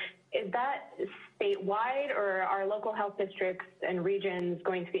vaccinated. Is that statewide, or are local health districts and regions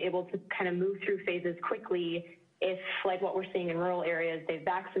going to be able to kind of move through phases quickly if, like what we're seeing in rural areas, they've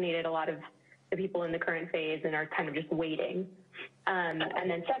vaccinated a lot of the people in the current phase and are kind of just waiting? And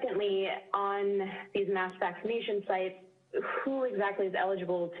then secondly, on these mass vaccination sites, who exactly is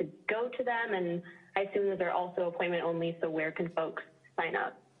eligible to go to them? And I assume that they're also appointment only, so where can folks sign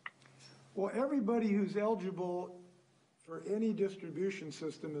up? Well, everybody who's eligible for any distribution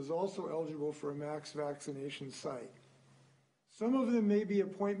system is also eligible for a mass vaccination site. Some of them may be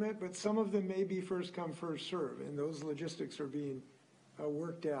appointment, but some of them may be first come, first serve, and those logistics are being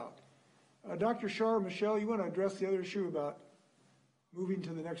worked out. Dr. Shah or Michelle, you want to address the other issue about moving to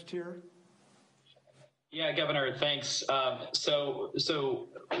the next tier? Yeah, Governor, thanks. So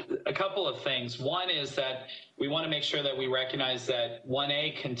a couple of things. One is that we want to make sure that we recognize that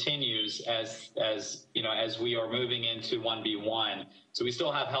 1A continues as we are moving into 1B1. So we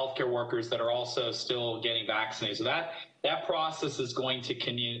still have healthcare workers that are also still getting vaccinated. So that process is going to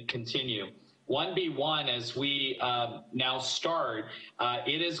continue. 1B1, as we now start,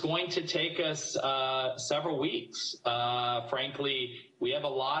 it is going to take us several weeks. Frankly, we have a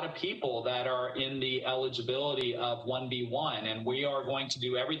lot of people that are in the eligibility of 1B1, and we are going to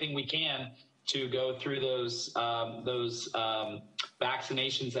do everything we can to go through those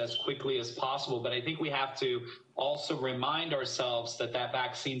vaccinations as quickly as possible. But I think we have to also remind ourselves that that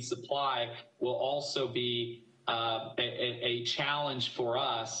vaccine supply will also be a challenge for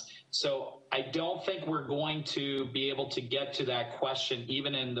us. So I don't think we're going to be able to get to that question,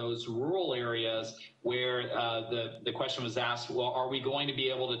 even in those rural areas where the question was asked, well, are we going to be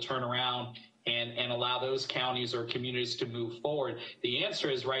able to turn around and allow those counties or communities to move forward? The answer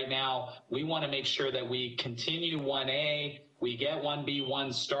is right now, we want to make sure that we continue 1A, we get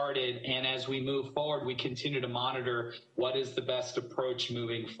 1B1 started, and as we move forward, we continue to monitor what is the best approach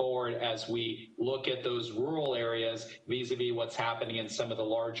moving forward as we look at those rural areas vis-a-vis what's happening in some of the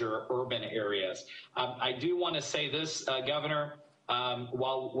larger urban areas. I do want to say this, Governor,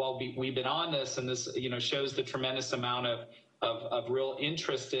 while we've been on this, and this shows the tremendous amount of real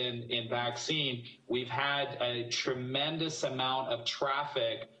interest in vaccine, we've had a tremendous amount of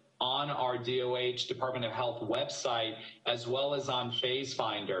traffic on our DOH, Department of Health website, as well as on Phase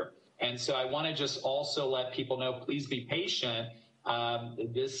Finder. And so I want to just also let people know, please be patient.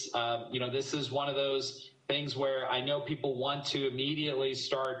 This is one of those things where I know people want to immediately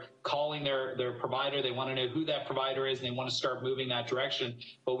start calling their provider. They want to know who that provider is, and they want to start moving that direction.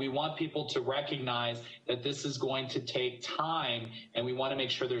 But we want people to recognize that this is going to take time, and we want to make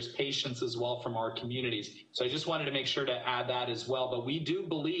sure there's patience as well from our communities. So I just wanted to make sure to add that as well. But we do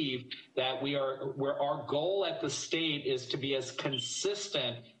believe that our goal at the state is to be as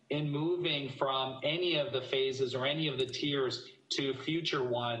consistent in moving from any of the phases or any of the tiers to future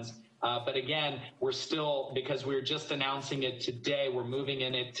ones. But again, we're still, because we're just announcing it today, we're moving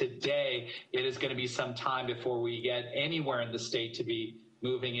in it today, it is going to be some time before we get anywhere in the state to be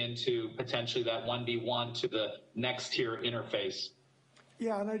moving into potentially that 1B1 to the next tier interface.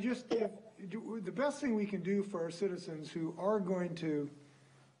 Yeah, and the best thing we can do for our citizens who are going to,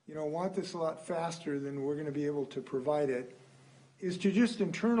 want this a lot faster than we're going to be able to provide it, is to just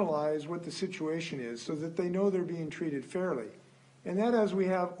internalize what the situation is so that they know they're being treated fairly. And that as we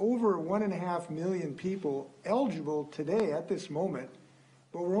have over 1.5 million people eligible today at this moment,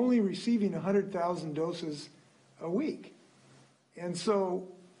 but we're only receiving 100,000 doses a week. And so,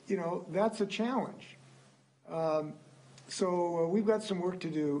 that's a challenge. So we've got some work to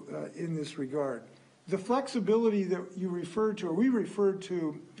do in this regard. The flexibility that you referred to, or we referred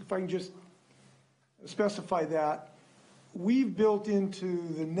to, if I can just specify that, we've built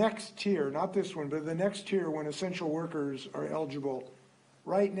into the next tier, not this one, but the next tier when essential workers are eligible.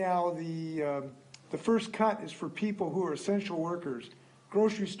 Right now, the first cut is for people who are essential workers,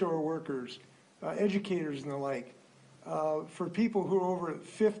 grocery store workers, educators and the like, for people who are over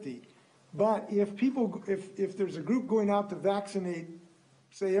 50. But if there's a group going out to vaccinate,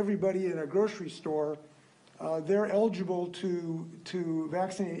 say everybody in a grocery store, they're eligible to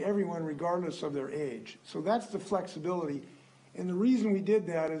vaccinate everyone regardless of their age. So that's the flexibility. And the reason we did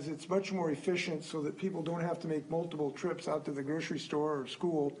that is it's much more efficient so that people don't have to make multiple trips out to the grocery store or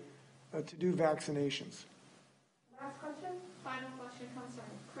school to do vaccinations. Last question. Final question comes from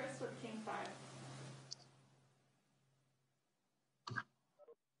Chris with King 5.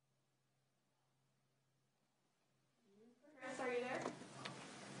 Chris, are you there?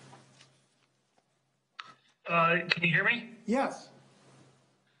 Can you hear me? Yes.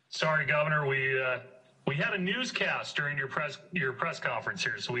 Sorry, Governor. We had a newscast during your press conference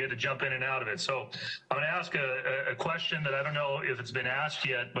here, so we had to jump in and out of it. So I'm going to ask a question that I don't know if it's been asked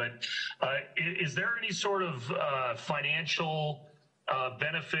yet, but is there any sort of financial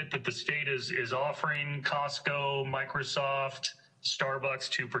benefit that the state is offering Costco, Microsoft, Starbucks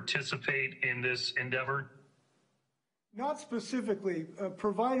to participate in this endeavor? Not specifically.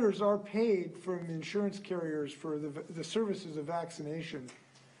 Providers are paid from insurance carriers for the services of vaccination,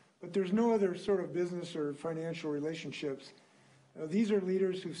 but there's no other sort of business or financial relationships. These are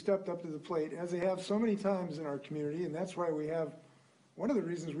leaders who've stepped up to the plate, as they have so many times in our community, and that's why one of the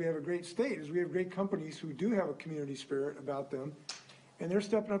reasons we have a great state is we have great companies who do have a community spirit about them, and they're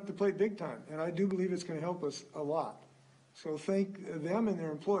stepping up to the plate big time, and I do believe it's going to help us a lot. So thank them and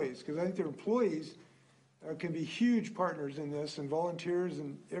their employees, because I think their employees can be huge partners in this, and volunteers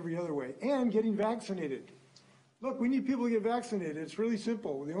and every other way, and getting vaccinated. Look, we need people to get vaccinated. It's really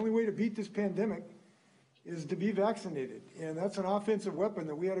simple. The only way to beat this pandemic is to be vaccinated, and that's an offensive weapon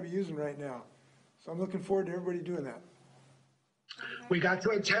that we ought to be using right now. So I'm looking forward to everybody doing that. We got to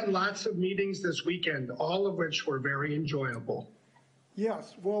attend lots of meetings this weekend, all of which were very enjoyable.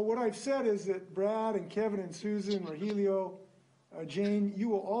 Yes. Well, what I've said is that Brad and Kevin and Susan, Rogelio, Jane, you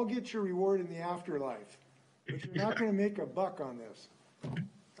will all get your reward in the afterlife. But you're not going to make a buck on this.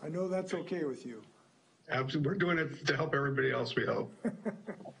 I know that's okay with you. Absolutely. We're doing it to help everybody else, we hope.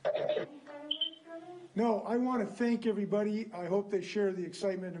 No, I want to thank everybody. I hope they share the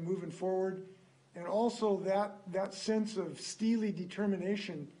excitement of moving forward, and also that sense of steely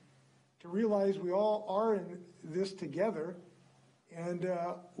determination to realize we all are in this together, and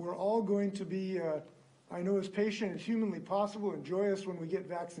we're all going to be, I know, as patient as humanly possible and joyous when we get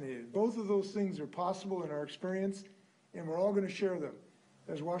vaccinated. Both of those things are possible in our experience, and we're all going to share them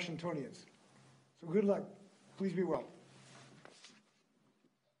as Washingtonians. So good luck. Please be well.